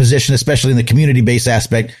people in your position, especially in the community based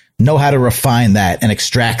aspect, know how to refine that and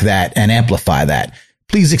extract that and amplify that.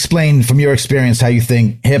 Please explain from your experience how you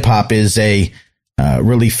think hip hop is a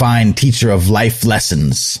really fine teacher of life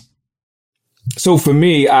lessons. So for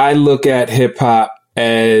me, I look at hip hop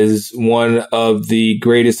as one of the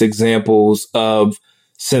greatest examples of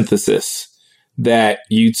synthesis, that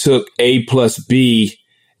you took A plus B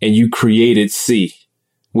and you created C.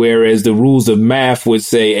 Whereas the rules of math would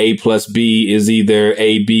say A plus B is either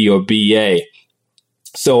AB or BA.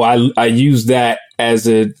 So I use that as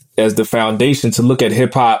the foundation to look at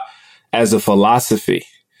hip hop as a philosophy,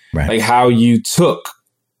 right? Like how you took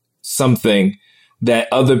something that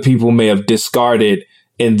other people may have discarded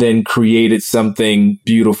and then created something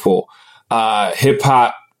beautiful. Hip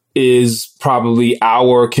hop is probably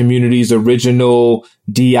our community's original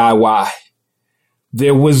DIY.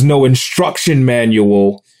 There was no instruction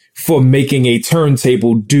manual for making a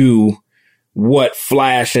turntable do what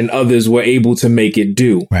Flash and others were able to make it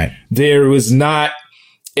do. Right. There was not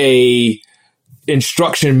a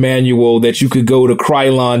instruction manual that you could go to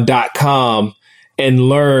Krylon.com and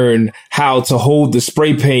learn how to hold the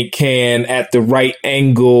spray paint can at the right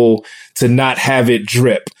angle to not have it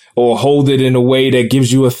drip, or hold it in a way that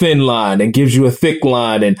gives you a thin line and gives you a thick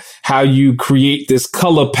line, and how you create this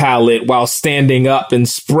color palette while standing up and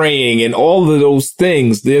spraying and all of those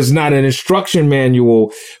things. There's not an instruction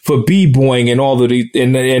manual for b-boying and all of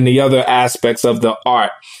the other aspects of the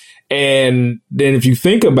art. And then if you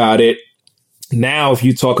think about it, Now, if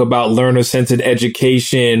you talk about learner-centered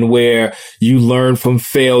education where you learn from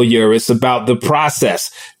failure, it's about the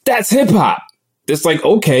process. That's hip hop. It's like,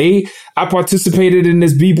 okay, I participated in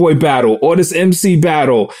this B-boy battle or this MC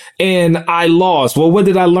battle and I lost. Well, what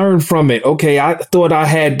did I learn from it? Okay, I thought I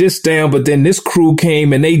had this down, but then this crew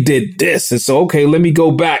came and they did this. And so, okay, let me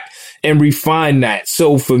go back and refine that.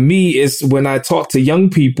 So for me, it's when I talk to young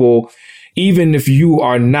people, even if you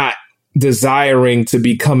are not desiring to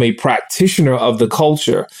become a practitioner of the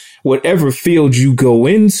culture, whatever field you go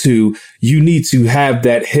into, you need to have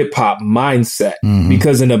that hip hop mindset.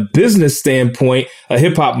 Because in a business standpoint, a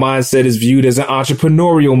hip hop mindset is viewed as an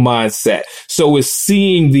entrepreneurial mindset. So it's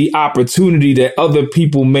seeing the opportunity that other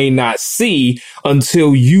people may not see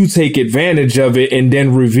until you take advantage of it and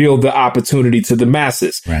then reveal the opportunity to the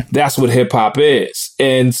masses. Right. That's what hip hop is.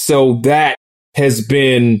 And so that has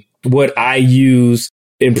been what I use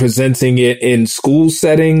in presenting it in school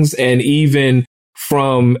settings, and even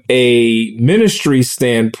from a ministry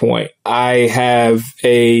standpoint, I have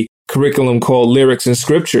a curriculum called Lyrics and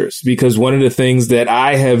Scriptures, because one of the things that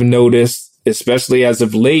I have noticed, especially as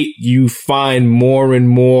of late, you find more and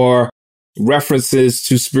more references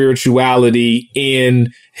to spirituality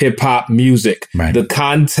in hip hop music. Right. The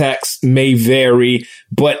context may vary,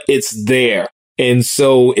 but it's there. And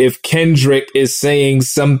so if Kendrick is saying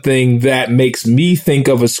something that makes me think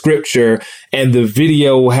of a scripture and the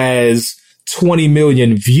video has 20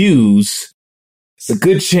 million views, it's a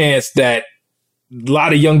good chance that a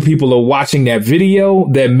lot of young people are watching that video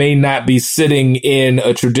that may not be sitting in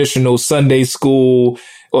a traditional Sunday school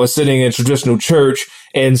or sitting in a traditional church.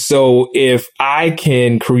 And so if I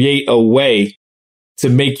can create a way to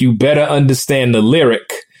make you better understand the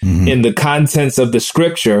lyric in the contents of the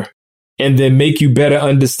scripture, and then make you better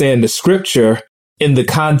understand the scripture in the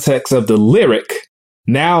context of the lyric,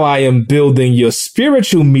 now I am building your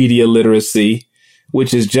spiritual media literacy,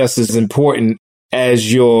 which is just as important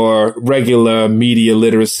as your regular media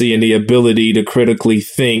literacy and the ability to critically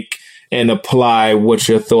think and apply what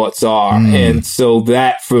your thoughts are. And so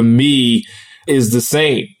that for me is the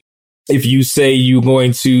same. If you say you're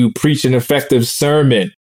going to preach an effective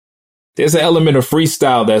sermon, there's an element of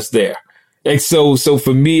freestyle that's there. And so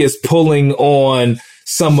for me, it's pulling on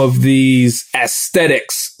some of these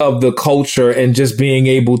aesthetics of the culture and just being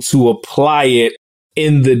able to apply it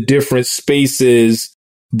in the different spaces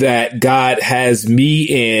that God has me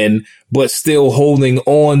in, but still holding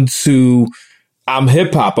on to, I'm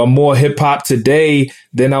hip hop. I'm more hip hop today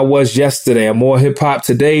than I was yesterday. I'm more hip hop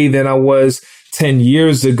today than I was 10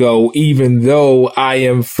 years ago, even though I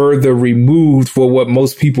am further removed for what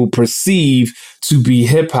most people perceive to be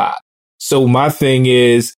hip hop. So my thing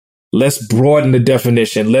is, let's broaden the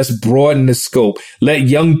definition. Let's broaden the scope. Let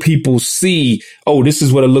young people see, oh, this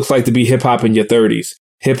is what it looks like to be hip hop in your 30s,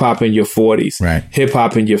 hip hop in your 40s, Right. hip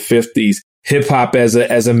hop in your 50s, hip hop as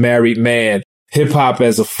a married man, hip hop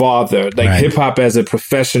as a father, like Right. hip hop as a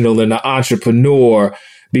professional and an entrepreneur,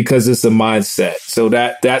 because it's a mindset. So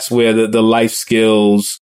that's where the life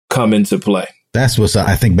skills come into play. That's what's,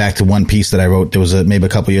 I think back to one piece that I wrote. There was maybe a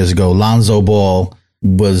couple years ago, Lonzo Ball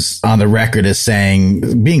was on the record as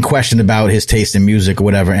saying, being questioned about his taste in music or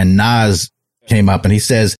whatever. And Nas came up and he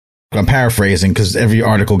says, I'm paraphrasing because every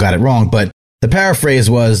article got it wrong, but the paraphrase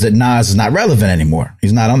was that Nas is not relevant anymore.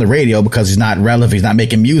 He's not on the radio because he's not relevant. He's not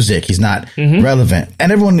making music. He's not relevant.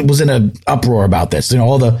 And everyone was in an uproar about this. You know,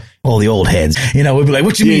 all the old heads, you know, would be like,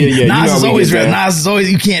 what you mean? Nas is always relevant. Nas is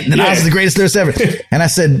always, you can't, Nas is the greatest lyricist ever. And I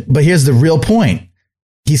said, but here's the real point.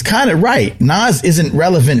 He's kind of right. Nas isn't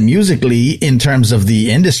relevant musically in terms of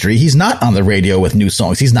the industry. He's not on the radio with new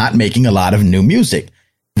songs. He's not making a lot of new music.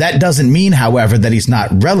 That doesn't mean, however, that he's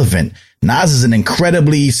not relevant. Nas is an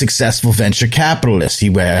incredibly successful venture capitalist.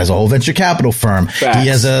 He has a whole venture capital firm. Facts. He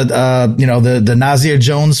has the Nasir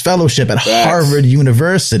Jones Fellowship at Harvard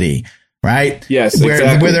University, right? Yes, where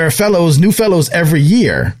there are new fellows every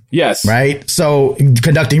year. Yes. Right. So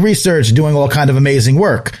conducting research, doing all kind of amazing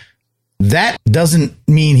work. That doesn't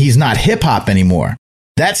mean he's not hip hop anymore.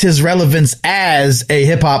 That's his relevance as a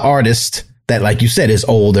hip hop artist that, like you said, is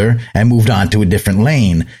older and moved on to a different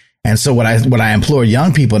lane. And so what I implore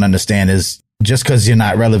young people to understand is just because you're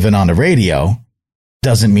not relevant on the radio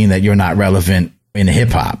doesn't mean that you're not relevant in hip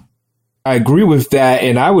hop. I agree with that.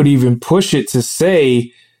 And I would even push it to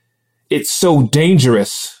say it's so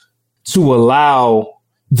dangerous to allow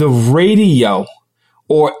the radio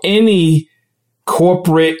or any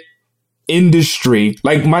corporate industry.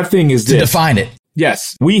 Like, my thing is this. To define it.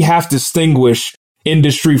 Yes, we have to distinguish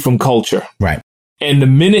industry from culture. Right. And the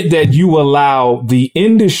minute that you allow the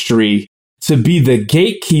industry to be the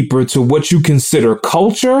gatekeeper to what you consider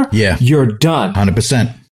culture, you're done.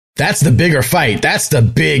 100%. That's the bigger fight. That's the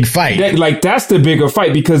big fight. That's the bigger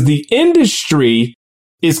fight, because the industry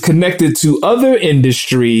is connected to other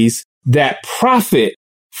industries that profit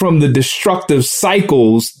from the destructive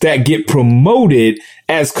cycles that get promoted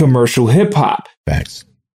as commercial hip hop. Facts.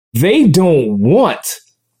 They don't want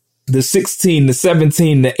the 16, the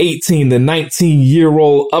 17, the 18, the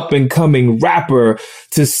 19-year-old up and coming rapper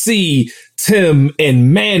to see Tim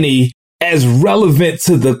and Manny as relevant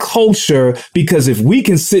to the culture, because if we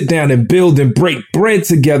can sit down and build and break bread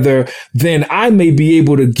together, then I may be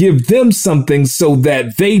able to give them something so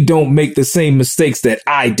that they don't make the same mistakes that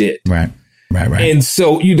I did. Right. And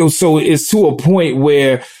so, so it's to a point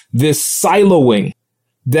where this siloing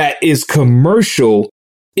that is commercial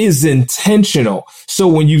is intentional. So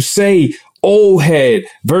when you say old head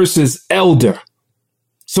versus elder,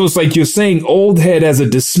 so it's like you're saying old head as a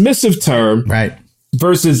dismissive term, right,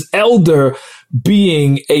 versus elder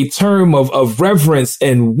being a term of reverence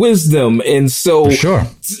and wisdom. And so, for sure.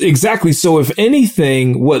 Exactly. So if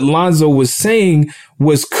anything, what Lonzo was saying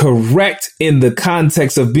was correct in the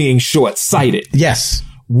context of being short-sighted. Yes.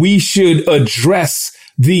 We should address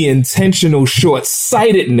the intentional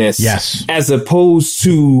short-sightedness, yes, as opposed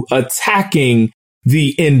to attacking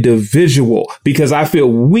the individual, because I feel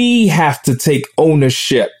we have to take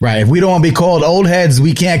ownership. Right. If we don't want to be called old heads,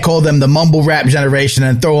 we can't call them the mumble rap generation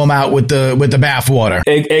and throw them out with the bathwater.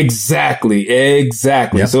 Exactly.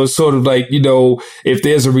 Yep. So it's sort of like, if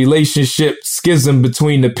there's a relationship schism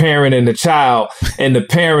between the parent and the child, and the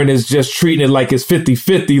parent is just treating it like it's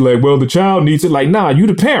 50-50, like, well, the child needs it. Like, nah, you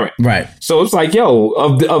the parent. Right. So it's like,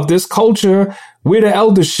 of this culture, we're the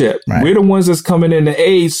eldership. Right. We're the ones that's coming into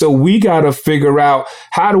age. So we got to figure out,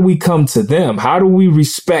 how do we come to them? How do we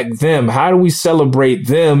respect them? How do we celebrate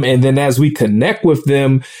them? And then as we connect with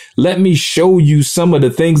them, let me show you some of the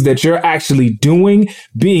things that you're actually doing,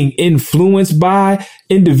 being influenced by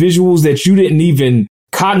individuals that you didn't even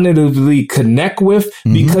cognitively connect with,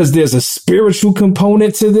 because there's a spiritual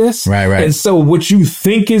component to this. Right. And so what you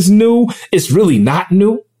think is new, it's really not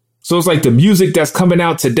new. So it's like the music that's coming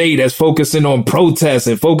out today that's focusing on protests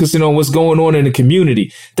and focusing on what's going on in the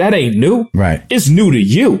community. That ain't new. Right. It's new to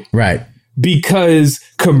you. Right. Because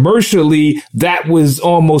commercially, that was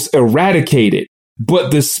almost eradicated.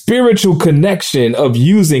 But the spiritual connection of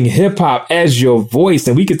using hip hop as your voice,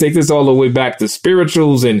 and we could take this all the way back to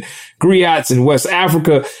spirituals and griots in West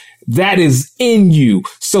Africa, that is in you.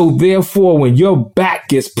 So therefore, when your back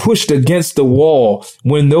gets pushed against the wall,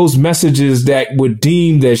 when those messages that were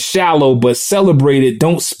deemed as shallow but celebrated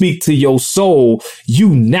don't speak to your soul, you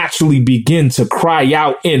naturally begin to cry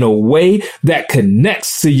out in a way that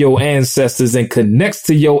connects to your ancestors and connects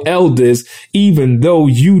to your elders, even though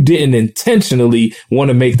you didn't intentionally want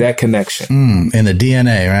to make that connection. In the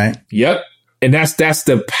DNA, right? Yep. And that's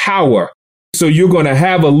the power. So you're going to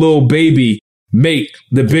have a little baby make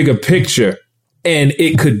the bigger picture, and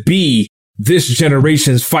it could be this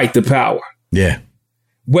generation's Fight the Power. Yeah.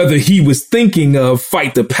 Whether he was thinking of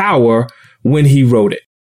Fight the Power when he wrote it.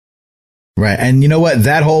 Right. And you know what?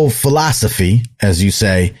 That whole philosophy, as you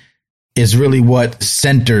say, is really what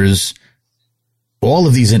centers all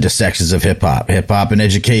of these intersections of hip hop in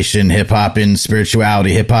education, hip hop in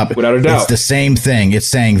spirituality, hip hop. Without a doubt. It's the same thing. It's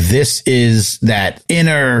saying this is that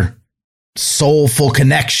inner soulful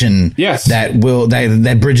connection. Yes. That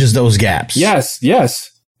bridges those gaps. Yes.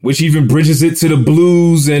 Which even bridges it to the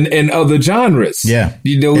blues and other genres. Yeah.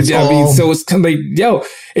 So it's kind of like,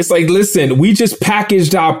 it's like, listen, we just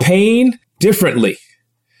packaged our pain differently,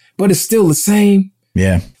 but it's still the same.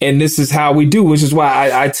 Yeah. And this is how we do, which is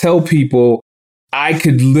why I tell people I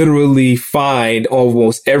could literally find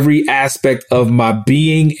almost every aspect of my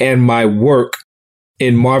being and my work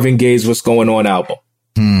in Marvin Gaye's What's Going On album.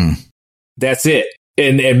 That's it.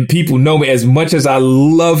 And people know me. As much as I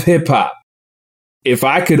love hip hop, if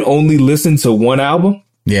I could only listen to one album,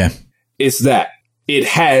 it's that. It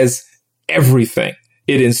has everything.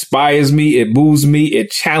 It inspires me. It moves me. It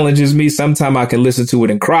challenges me. Sometimes I can listen to it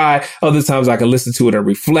and cry. Other times I can listen to it and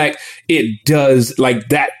reflect. It does like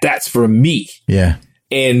that. That's for me. Yeah.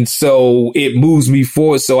 And so it moves me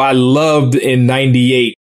forward. So I loved in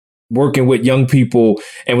 98 working with young people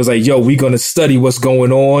and was like, we're going to study what's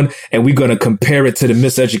going on and we're going to compare it to the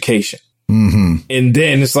miseducation. And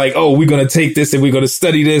then it's like, we're going to take this and we're going to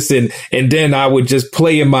study this. And then I would just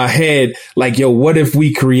play in my head like, what if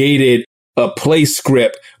we created a play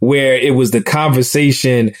script where it was the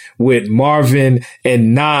conversation with Marvin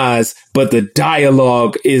and Nas, but the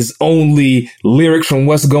dialogue is only lyrics from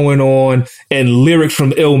What's Going On and lyrics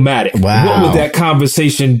from Illmatic. Wow. What would that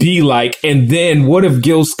conversation be like? And then what if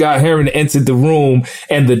Gil Scott-Heron entered the room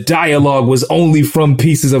and the dialogue was only from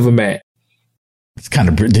Pieces of a Man? It's kind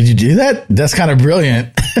of, did you do that? That's kind of brilliant.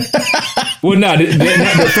 Well, no,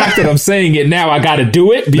 the fact that I'm saying it now, I got to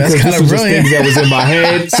do it because this was just things that was in my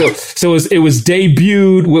head. So it was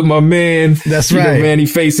debuted with my man. That's right. Manny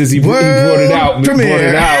Faces. He brought it out.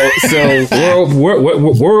 So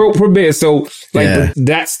world premiere. So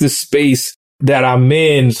that's the space that I'm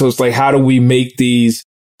in. So it's like, how do we make these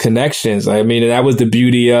connections? I mean, that was the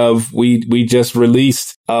beauty of we just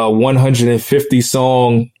released a 150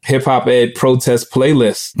 song hip hop ed protest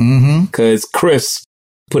playlist because Chris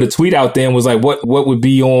put a tweet out there and was like, what would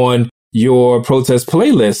be on your protest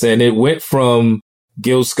playlist? And it went from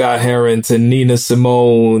Gil Scott-Heron to Nina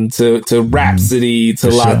Simone to Rhapsody to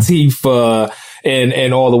Latifah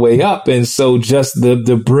and all the way up. And so just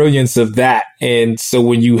the brilliance of that. And so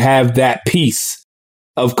when you have that piece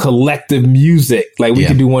of collective music, like we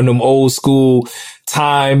could do one of them old school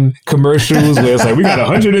Time commercials where it's like, we got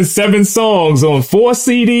 107 songs on 4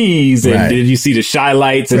 CDs and then you see the Shy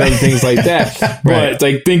Lights and other things like that. But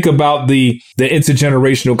like, think about the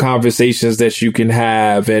intergenerational conversations that you can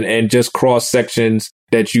have and just cross sections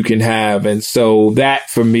that you can have. And so that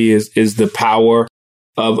for me is the power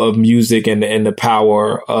of music and the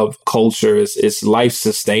power of culture is life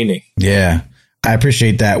sustaining. Yeah. I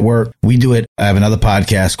appreciate that work. We do it. I have another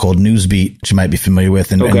podcast called Newsbeat, which you might be familiar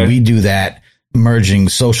with. And we do that merging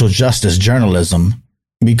social justice journalism.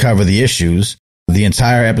 We cover the issues. The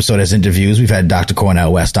entire episode has interviews. We've had Dr.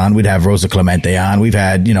 Cornel West on. We'd have Rosa Clemente on. We've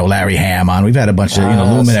had, Larry Ham on. We've had a bunch of,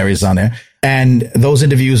 luminaries on there. And those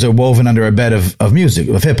interviews are woven under a bed of music,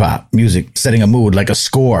 of hip hop music, setting a mood like a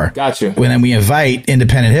score. Gotcha. And then we invite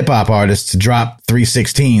independent hip hop artists to drop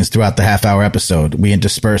 3/16s throughout the half-hour episode. We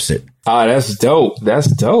intersperse it. Oh, that's dope. That's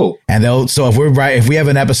dope. And so if we have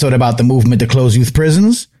an episode about the movement to close youth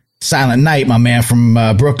prisons, Silent Night, my man from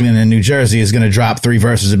Brooklyn and New Jersey, is going to drop 3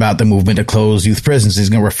 verses about the movement to close youth prisons. He's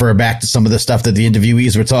going to refer back to some of the stuff that the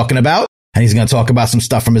interviewees were talking about. And he's going to talk about some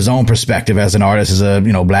stuff from his own perspective as an artist, as a,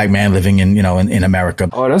 black man living in America.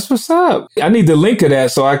 Oh, that's what's up. I need the link of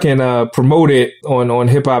that so I can promote it on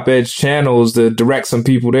Hip Hop Edge channels to direct some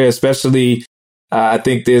people there, especially I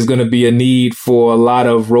think there's going to be a need for a lot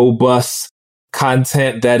of robust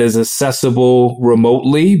content that is accessible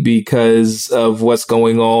remotely because of what's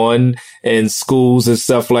going on in schools and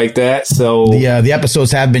stuff like that. So the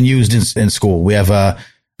episodes have been used in school. We have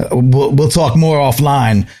we'll talk more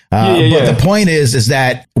offline. But the point is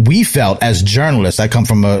that we felt as journalists, I come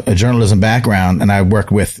from a journalism background and I work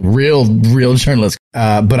with real journalists.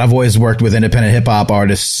 But I've always worked with independent hip hop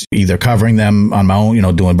artists, either covering them on my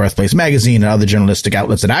own, doing Birthplace Magazine and other journalistic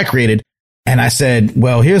outlets that I created. And I said,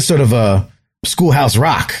 well, here's sort of a Schoolhouse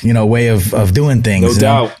Rock, way of doing things. No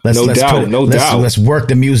doubt. Let's work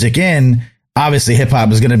the music in. Obviously, hip hop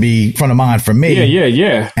is going to be front of mind for me.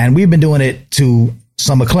 Yeah. And we've been doing it to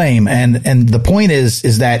some acclaim. And the point is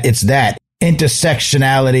that it's that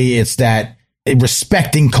intersectionality. It's that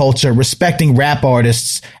respecting culture, respecting rap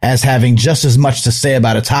artists as having just as much to say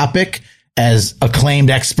about a topic as acclaimed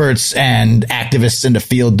experts and activists in the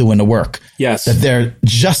field doing the work. Yes. That they're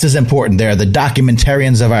just as important. They're the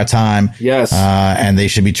documentarians of our time. Yes. And they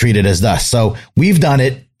should be treated as thus. So we've done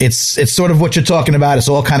it. It's sort of what you're talking about. It's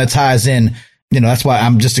all kind of ties in. That's why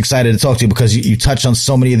I'm just excited to talk to you, because you touch on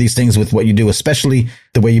so many of these things with what you do, especially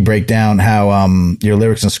the way you break down how your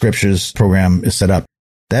lyrics and scriptures program is set up.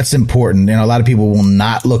 That's important. A lot of people will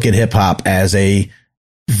not look at hip hop as a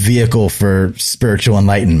vehicle for spiritual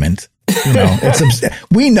enlightenment.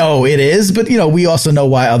 We know it is, but we also know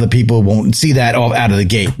why other people won't see that all out of the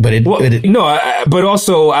gate. But but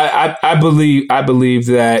also I believe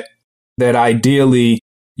that ideally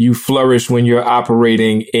you flourish when you're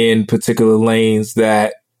operating in particular lanes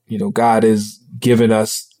that, God has given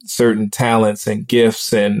us certain talents and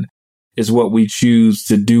gifts, and is what we choose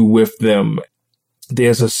to do with them.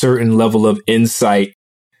 There's a certain level of insight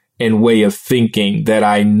and way of thinking that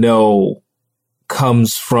I know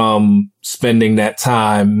comes from spending that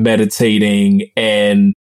time meditating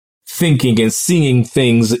and thinking and seeing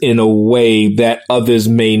things in a way that others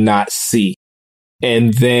may not see.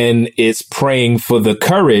 And then it's praying for the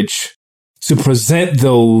courage to present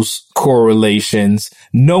those correlations,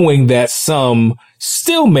 knowing that some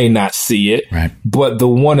still may not see it, right, but the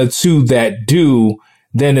one or two that do,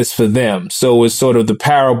 then it's for them. So it's sort of the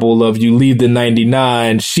parable of you leave the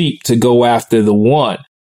 99 sheep to go after the one.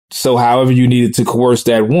 So however you needed to coerce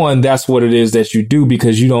that one, that's what it is that you do,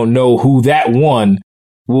 because you don't know who that one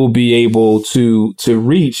will be able to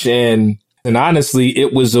reach. And honestly,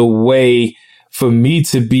 it was a way for me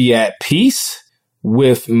to be at peace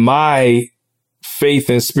with my faith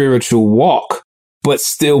and spiritual walk, but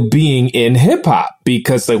still being in hip hop,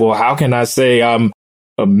 because how can I say I'm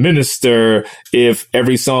a minister if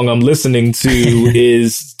every song I'm listening to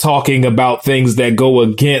is talking about things that go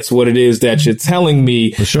against what it is that you're telling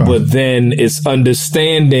me. For sure. But then it's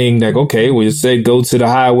understanding like, okay, well, you said go to the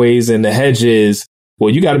highways and the hedges.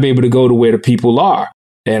 Well, you got to be able to go to where the people are.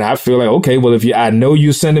 And I feel like, okay, well, I know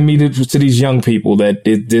you're sending me to these young people, that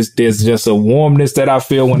there's just a warmness that I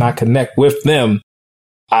feel when I connect with them.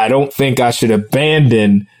 I don't think I should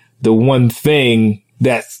abandon the one thing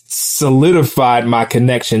that solidified my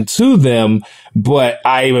connection to them, but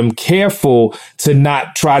I am careful to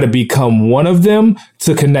not try to become one of them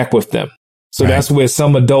to connect with them. So that's where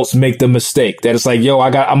some adults make the mistake that it's like, yo,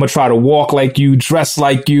 I'm going to try to walk like you, dress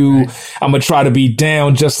like you. I'm going to try to be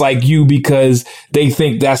down just like you because they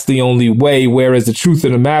think that's the only way. Whereas the truth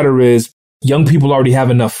of the matter is young people already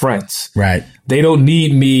have enough friends. Right. They don't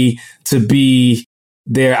need me to be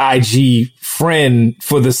their IG friend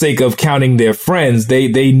for the sake of counting their friends.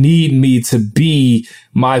 They need me to be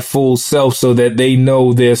my full self so that they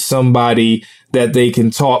know there's somebody that they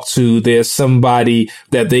can talk to. There's somebody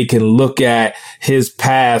that they can look at his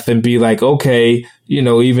path and be like, okay, you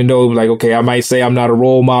know, even though like, okay, I might say I'm not a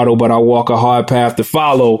role model, but I walk a hard path to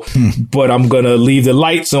follow, but I'm going to leave the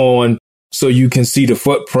lights on so you can see the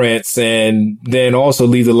footprints, and then also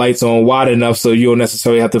leave the lights on wide enough so you don't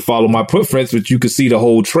necessarily have to follow my footprints, but you can see the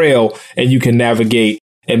whole trail and you can navigate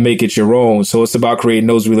and make it your own. So it's about creating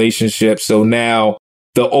those relationships. So now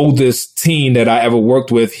the oldest teen that I ever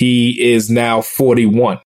worked with, he is now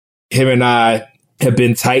 41. Him and I have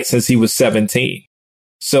been tight since he was 17.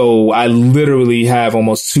 So I literally have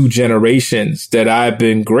almost 2 generations that I've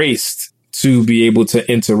been graced to be able to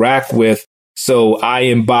interact with. So I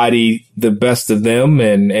embody the best of them,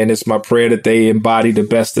 and it's my prayer that they embody the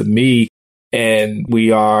best of me. And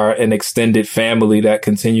we are an extended family that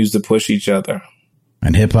continues to push each other.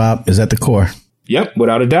 And hip hop is at the core. Yep,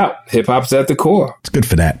 without a doubt. Hip hop's at the core. It's good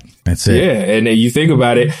for that. That's it. Yeah. And then you think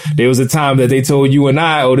about it, there was a time that they told you and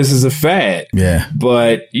I, oh, this is a fad. Yeah.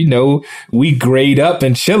 But, you know, we grayed up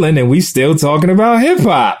and chilling and we still talking about hip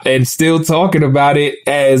hop and still talking about it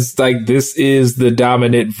as like this is the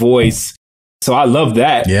dominant voice. So I love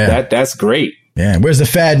that. Yeah. That's great. Yeah. Where's the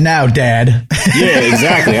fad now, Dad? Yeah,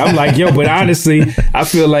 exactly. I'm like, yo, but honestly, I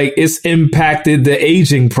feel like it's impacted the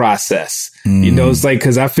aging process. You know, it's like,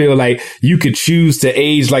 because I feel like you could choose to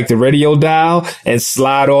age like the radio dial and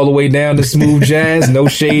slide all the way down to smooth jazz, no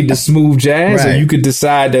shade to smooth jazz. Right. Or you could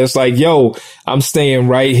decide that it's like, yo, I'm staying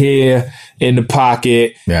right here in the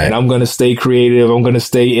pocket and I'm going to stay creative. I'm going to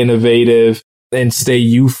stay innovative and stay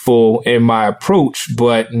youthful in my approach,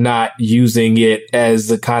 but not using it as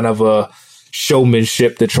a kind of a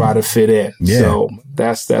showmanship to try to fit in. Yeah. So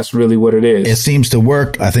that's really what it is. It seems to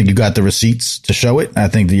work. I think you got the receipts to show it. I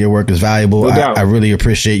think that your work is valuable. No doubt. I really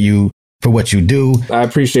appreciate you for what you do. I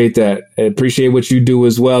appreciate that. I appreciate what you do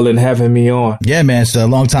as well and having me on. Yeah, man. It's a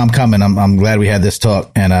long time coming. I'm glad we had this talk,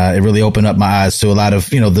 and it really opened up my eyes to a lot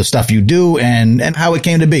of, you know, the stuff you do and how it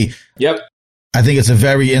came to be. Yep. I think it's a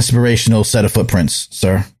very inspirational set of footprints,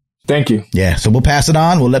 sir. Thank you. Yeah. So we'll pass it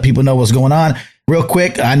on. We'll let people know what's going on. Real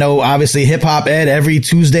quick, I know obviously Hip Hop Ed every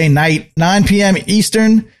Tuesday night, 9 p.m.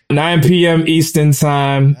 Eastern. 9 p.m. Eastern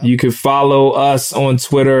time. You can follow us on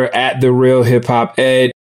Twitter at The Real Hip Hop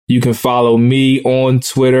Ed. You can follow me on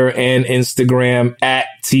Twitter and Instagram at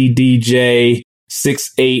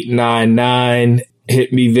TDJ6899.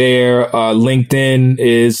 Hit me there. LinkedIn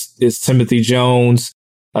is Timothy Jones.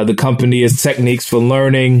 The company is Techniques for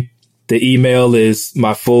Learning. The email is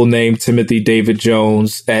my full name, Timothy David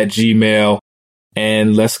Jones @gmail.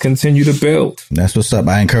 And let's continue to build. That's what's up.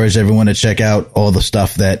 I encourage everyone to check out all the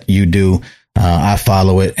stuff that you do. I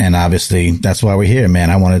follow it. And obviously that's why we're here, man.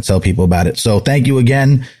 I want to tell people about it. So thank you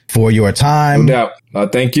again for your time. No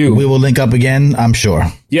doubt. Thank you. We will link up again, I'm sure.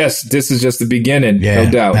 Yes, this is just the beginning. Yeah.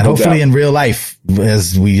 No doubt. And hopefully in real life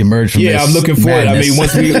as we emerge from this. Yeah, I'm looking forward. Madness. I mean,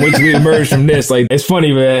 once we emerge from this, like, it's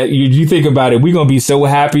funny, man. You think about it. We're going to be so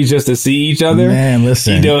happy just to see each other. Man,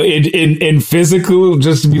 listen. You know, in physical,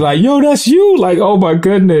 just to be like, yo, that's you. Like, oh my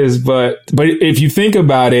goodness. But if you think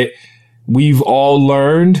about it, we've all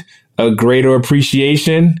learned a greater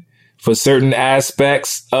appreciation for certain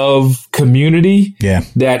aspects of community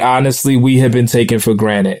that honestly we have been taking for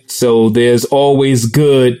granted. So there's always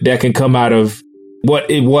good that can come out of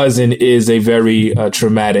what it was and is a very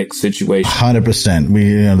traumatic situation.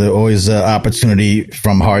 100%. There's always opportunity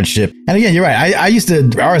from hardship. And again, you're right. I used to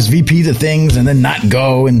RSVP to things and then not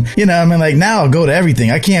go. And, I mean, like now I'll go to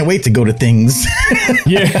everything. I can't wait to go to things.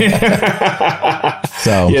 Yeah.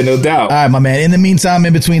 So, yeah, no doubt. All right, my man. In the meantime,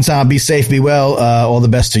 in between time, be safe, be well. All the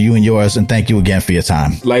best to you and yours. And thank you again for your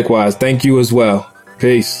time. Likewise. Thank you as well.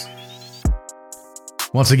 Peace.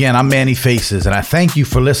 Once again, I'm Manny Faces, and I thank you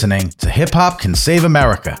for listening to Hip Hop Can Save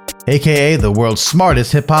America, aka the world's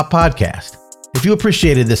smartest hip hop podcast. If you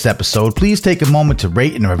appreciated this episode, please take a moment to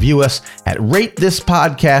rate and review us at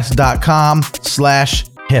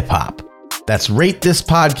ratethispodcast.com/hiphop. That's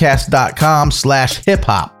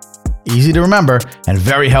ratethispodcast.com/hiphop. Easy to remember and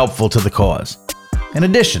very helpful to the cause. In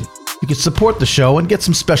addition, you can support the show and get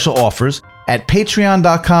some special offers at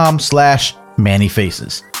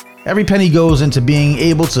patreon.com/mannyfaces. Every penny goes into being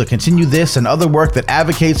able to continue this and other work that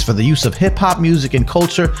advocates for the use of hip-hop music and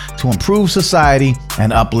culture to improve society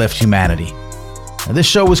and uplift humanity. Now, this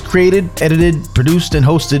show was created, edited, produced, and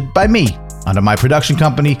hosted by me under my production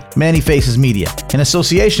company, Manny Faces Media, in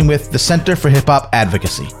association with the Center for Hip Hop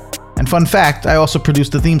Advocacy. And fun fact, I also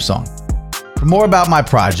produced the theme song. For more about my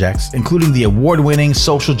projects, including the award-winning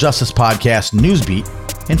social justice podcast Newsbeat,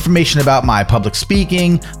 information about my public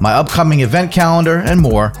speaking, my upcoming event calendar, and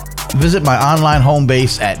more, visit my online home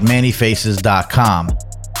base at mannyfaces.com.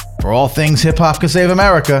 For all things Hip Hop Can Save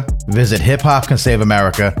America, visit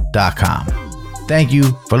hiphopcansaveamerica.com. Thank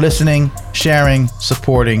you for listening, sharing,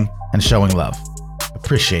 supporting, and showing love.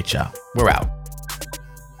 Appreciate y'all. We're out.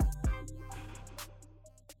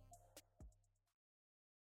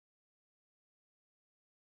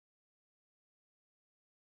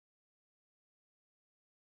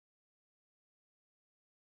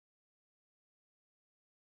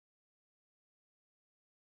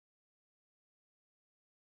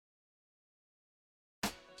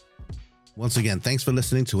 Once again, thanks for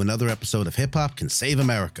listening to another episode of Hip Hop Can Save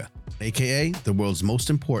America, aka the world's most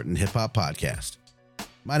important hip hop podcast.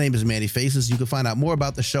 My name is Manny Faces. You can find out more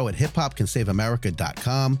about the show at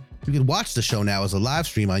hiphopcansaveamerica.com. You can watch the show now as a live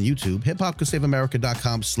stream on YouTube,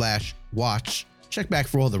 hiphopcansaveamerica.com/watch. Check back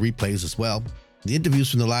for all the replays as well. The interviews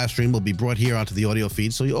from the live stream will be brought here onto the audio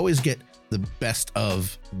feed, so you always get the best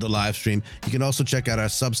of the live stream. You can also check out our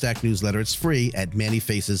Substack newsletter. It's free at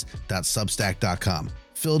mannyfaces.substack.com.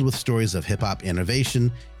 Filled with stories of hip-hop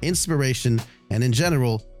innovation, inspiration, and in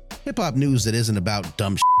general, hip-hop news that isn't about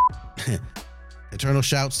dumb shit. Eternal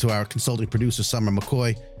shouts to our consulting producer, Summer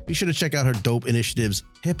McCoy. Be sure to check out her dope initiatives,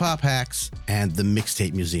 Hip Hop Hacks, and the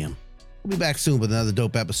Mixtape Museum. We'll be back soon with another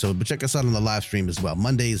dope episode, but check us out on the live stream as well.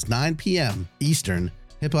 Mondays, 9 p.m. Eastern,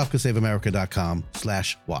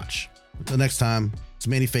 hiphopcansaveamerica.com/watch. Until next time, it's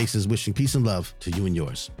Manny Faces wishing peace and love to you and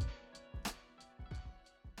yours.